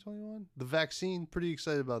in 2021? The vaccine, pretty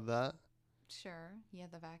excited about that. Sure. Yeah,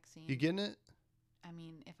 the vaccine. You getting it? I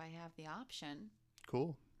mean, if I have the option,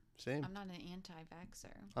 Cool. Same. I'm not an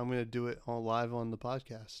anti-vaxxer. I'm going to do it all live on the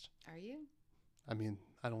podcast. Are you? I mean,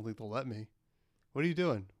 I don't think they'll let me. What are you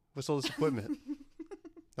doing? What's all this equipment?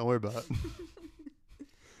 Don't worry about it.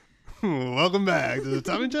 Welcome back to the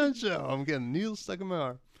Tommy John Show. I'm getting needles stuck in my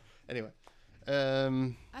arm. Anyway, There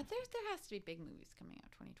has to be big movies coming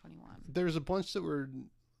out 2021. there's a bunch that were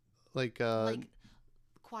like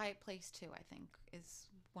Quiet Place 2, I think, is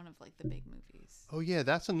one of like the big movies. oh yeah,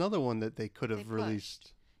 that's another one that they could They have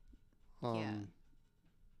released. Yeah.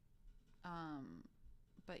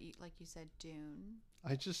 But like you said, Dune.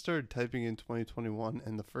 I just started typing in 2021,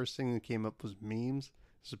 and the first thing that came up was memes.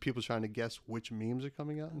 So people trying to guess which memes are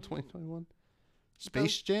coming out in Ooh. 2021.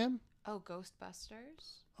 Space Jam? Oh,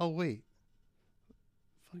 Ghostbusters. Oh wait,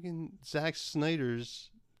 fucking Zack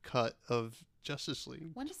Snyder's cut of Justice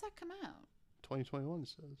League. When does that come out? 2021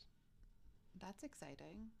 says. That's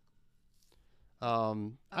exciting. I'll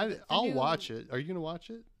new- watch it. Are you gonna watch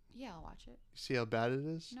it? Yeah, I'll watch it. See how bad it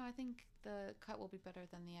is? No, I think the cut will be better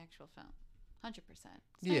than the actual film. 100%.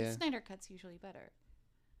 Yeah. Snyder cut's usually better.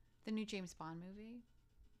 The new James Bond movie,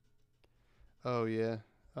 Oh yeah.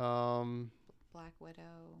 Black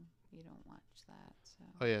Widow. You don't watch that, so.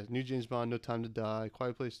 Oh yeah. New James Bond, No Time to Die,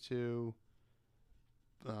 Quiet Place 2.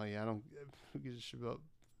 Oh yeah. I don't. Who gives a shit about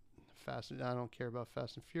Fast? I don't care about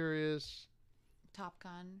Fast and Furious. Top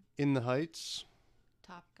Gun. In the Heights.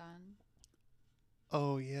 Top Gun.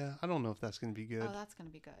 Oh yeah. I don't know if that's gonna be good. Oh, that's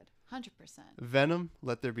gonna be good. 100%. Venom,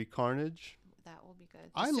 Let There Be Carnage. That will be good.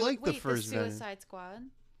 I like the wait, first the Venom. Suicide Squad.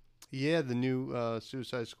 Yeah, the new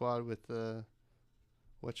Suicide Squad with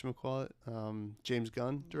whatchamacallit? James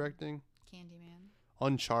Gunn directing. Candyman.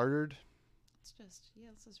 Uncharted.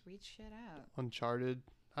 Let's just read shit out. Uncharted.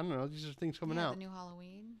 I don't know. These are things coming yeah, out. the new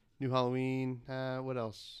Halloween. New Halloween. What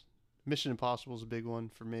else? Mission Impossible is a big one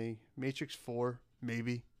for me. Matrix 4,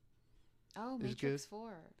 maybe. Oh, Is Matrix good.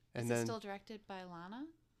 4. And Is then it still directed by Lana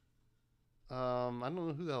I don't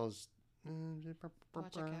know who the hell is.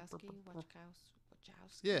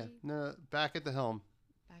 Wachowski? Yeah, no, back at the helm.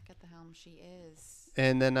 Back at the helm, she is.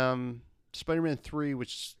 And then Spider-Man 3,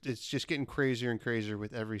 which it's just getting crazier and crazier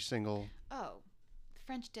with every single. Oh,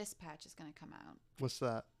 French Dispatch is going to come out. What's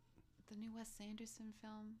that? The new Wes Anderson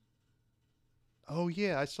film. Oh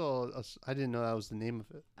yeah, I saw. I didn't know that was the name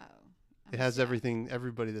of it. Oh. It has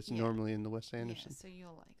everybody that's Yeah. normally in the Wes Anderson. Yeah, so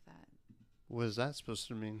you'll like that. What is that supposed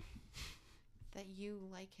to mean? That you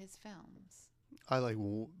like his films. I like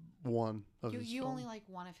one of his You films. only like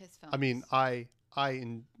one of his films. I mean, I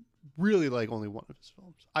really like only one of his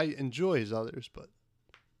films. I enjoy his others, but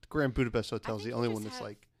the Grand Budapest Hotel is think the you only just one that's have-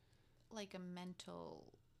 like. a mental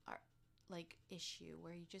issue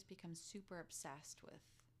where you just become super obsessed with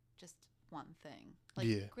just one thing. Like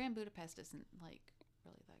Yeah. Grand Budapest isn't like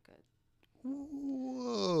really that good.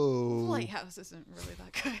 Whoa. Lighthouse isn't really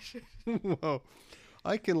that good. Whoa.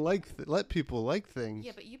 I can let people like things.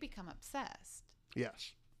 Yeah, but you become obsessed.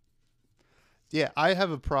 Yes. Yeah, I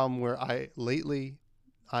have a problem where I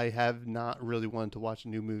have not really wanted to watch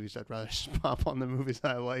new movies. I'd rather just pop on the movies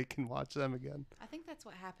I like and watch them again. I think that's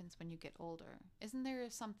what happens when you get older. Isn't there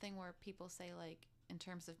something where people say, like, in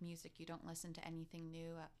terms of music, you don't listen to anything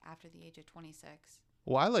new after the age of 26?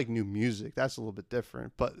 Well, I like new music. That's a little bit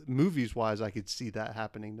different. But movies-wise, I could see that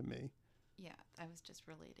happening to me. Yeah, I was just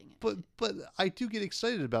relating it. But I do get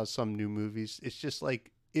excited about some new movies. It's just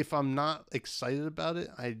like if I'm not excited about it,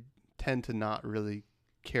 I tend to not really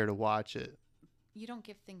care to watch it. You don't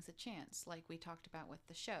give things a chance, like we talked about with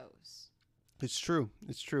the shows. It's true.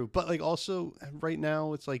 It's true. But like also right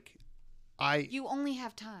now, it's like You only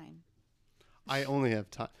have time. I only have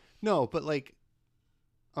time. No, but like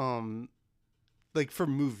for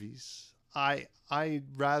movies, I'd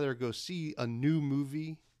rather go see a new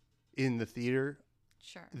movie in the theater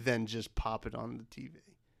Sure. than just pop it on the TV.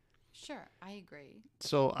 Sure, I agree.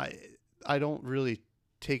 So I don't really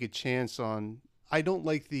take a chance on. I don't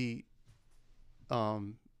like the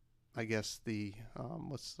I guess the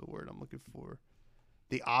what's the word I'm looking for?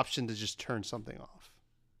 The option to just turn something off.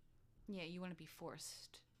 Yeah, you want to be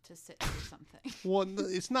forced to sit through something. Well,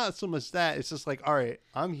 it's not so much that. It's just like, all right,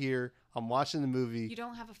 I'm here. I'm watching the movie. You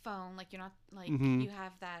don't have a phone, like you're not like Mhm. you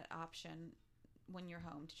have that option when you're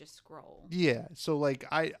home to just scroll. Yeah. So like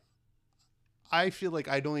I feel like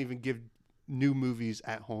I don't even give new movies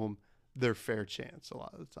at home their fair chance a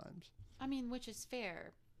lot of the times. I mean, which is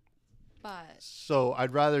fair, but So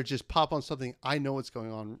I'd rather just pop on something I know what's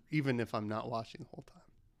going on, even if I'm not watching the whole time.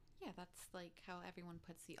 yeah, that's like how everyone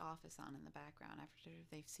puts The Office on in the background after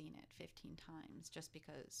they've seen it 15 times just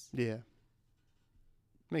because. Yeah.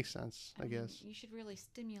 Makes sense, I mean, guess. You should really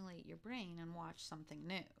stimulate your brain and watch something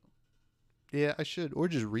new. Yeah, I should. Or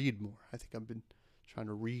just read more. I think I've been trying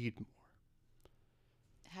to read more.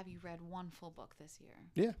 Have you read one full book this year?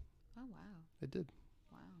 Yeah. Oh, wow. I did.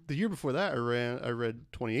 Wow. The year before that, I read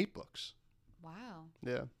 28 books. Wow.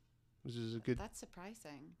 Yeah. Which is a good. That's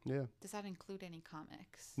surprising. Yeah. Does that include any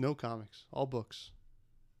comics? No comics. All books.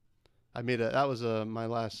 That was my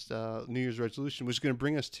last New Year's resolution, which is going to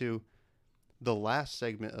bring us to the last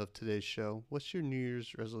segment of today's show. What's your New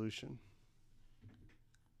Year's resolution?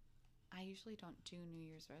 I usually don't do New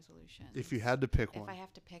Year's resolutions. If you had to pick one. If I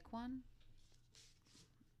have to pick one,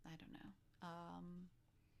 I don't know.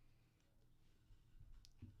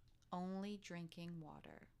 Only drinking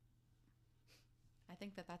water. I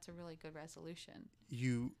think that's a really good resolution.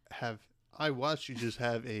 I watched you just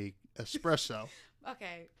have a espresso.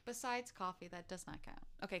 Okay, besides coffee, that does not count.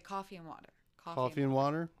 Okay, coffee and water. Coffee and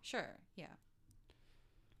water? Sure, yeah.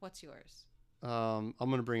 What's yours? I'm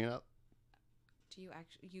going to bring it up. Do you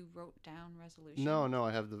you wrote down resolution? No,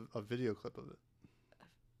 I have a video clip of it. Video clip.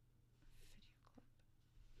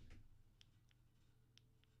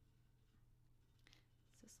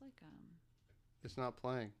 Is this like It's not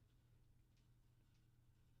playing.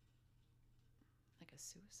 like a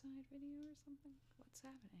suicide video or something? What's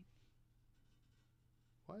happening?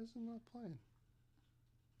 Why is it not playing?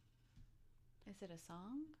 Is it a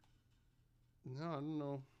song? No, I don't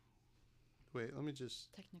know. Wait, let me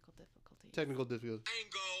just... Technical difficulties. Technical difficulty. Main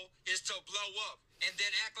goal is to blow up and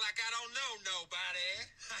then act like I don't know nobody.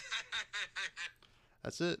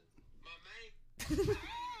 That's it. My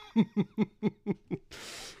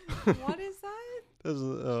man. What is that? That's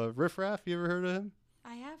Riff Raff. You ever heard of him?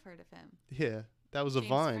 I have heard of him. Yeah, that was a James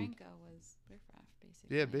Vine. Franco was Riff Raff,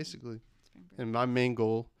 basically. Yeah, basically. Spring Break. And my main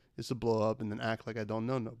goal is to blow up and then act like I don't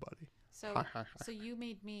know nobody. So you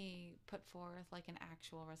made me put forth like an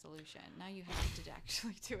actual resolution. Now you have to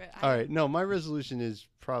actually do it. All right. No, my resolution is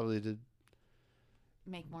probably to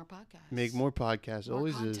Make more podcasts. make more podcasts. More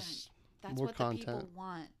Always content. is. That's more what the people content.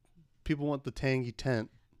 want. People want the tangy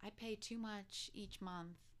tent. I pay too much each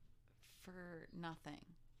month for nothing.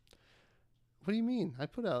 What do you mean? I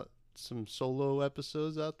put out some solo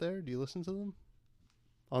episodes out there. Do you listen to them?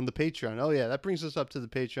 On the Patreon. Oh, yeah. That brings us up to the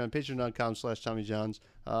Patreon. Patreon.com/TommyJohns.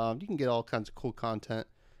 You can get all kinds of cool content.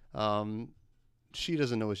 She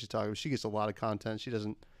doesn't know what she's talking about. She gets a lot of content. She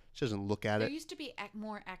doesn't look at There it. used to be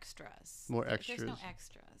more extras. More There's no extras.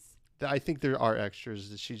 extras. I think there are extras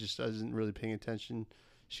that she just isn't really paying attention.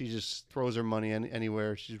 She just throws her money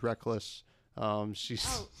anywhere. She's reckless. She's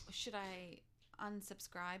Oh, should I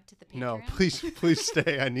unsubscribe to the Patreon? no, please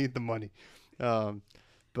stay. I need the money.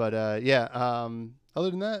 Other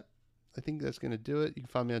than that, I think that's going to do it. You can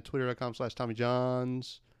find me on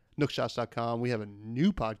twitter.com/TommyJohns, nookshots.com. We have a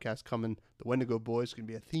new podcast coming, The Wendigo Boys. It's going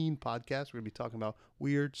to be a themed podcast. We're going to be talking about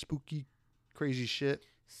weird, spooky, crazy shit.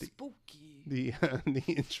 Spooky. The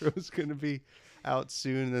intro is going to be out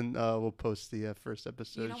soon, and we'll post the first You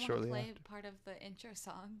episode don't want to shortly play after. part of the intro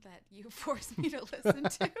song that you forced me to listen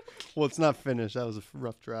to? Well, it's not finished. That was a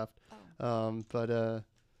rough draft. Oh. But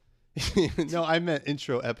no, I meant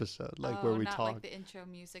intro episode, like where we not talk. like the intro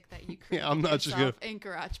music that you created Yeah, I'm not just yourself in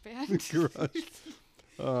GarageBand.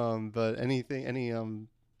 Garage. But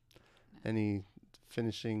any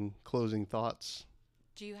finishing closing thoughts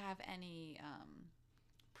Do you have any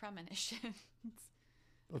premonitions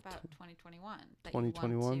about 2021 that you want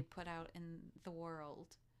 2021? to put out in the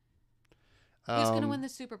world? Who's going to win the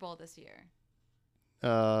Super Bowl this year?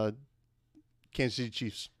 Kansas City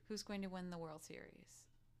Chiefs, Who's going to win the World Series?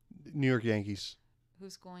 New York Yankees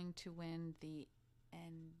Who's going to win the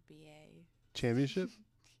NBA? championship,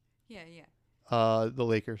 Yeah. the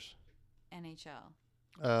Lakers, NHL.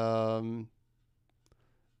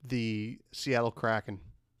 The Seattle Kraken.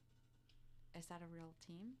 Is that a real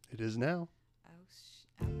team? It is now.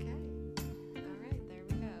 Oh, okay. All right, there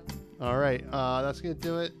we go. All right, that's gonna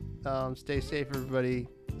do it. Stay safe, everybody.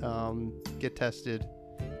 Get tested.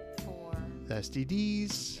 For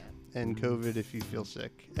STDs and COVID if you feel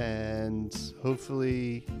sick, and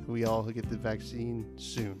hopefully we all get the vaccine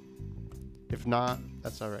soon. If not,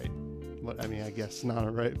 that's all right. But I mean, I guess not all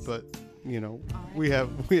right, but you know, All right.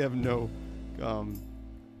 we have no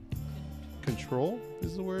control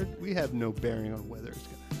is the word. We have no bearing on whether it's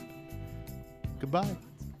gonna happen. Goodbye.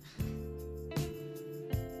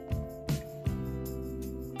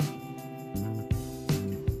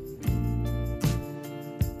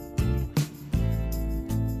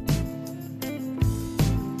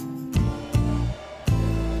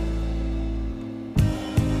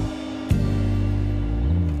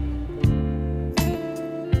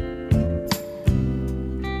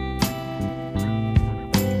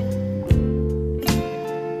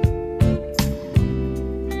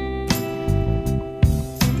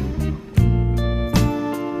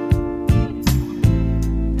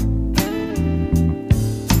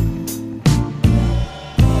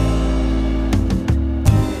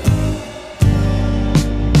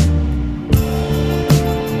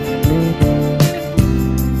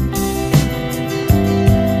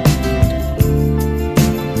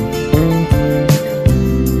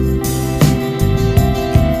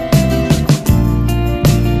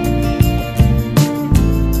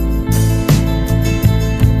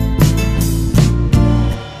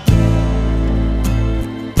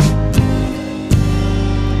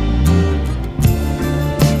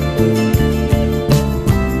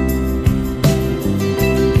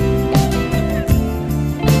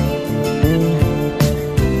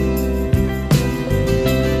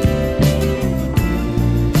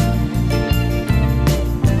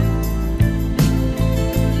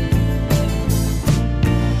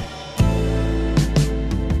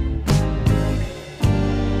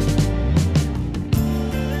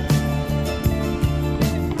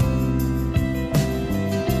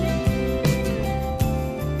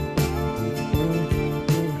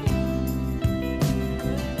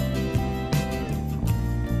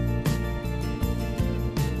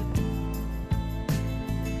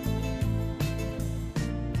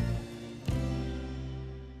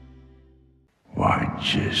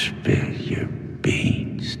 Watch you spill your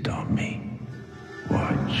beans, Tommy.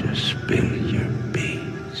 Watch you spill your beans.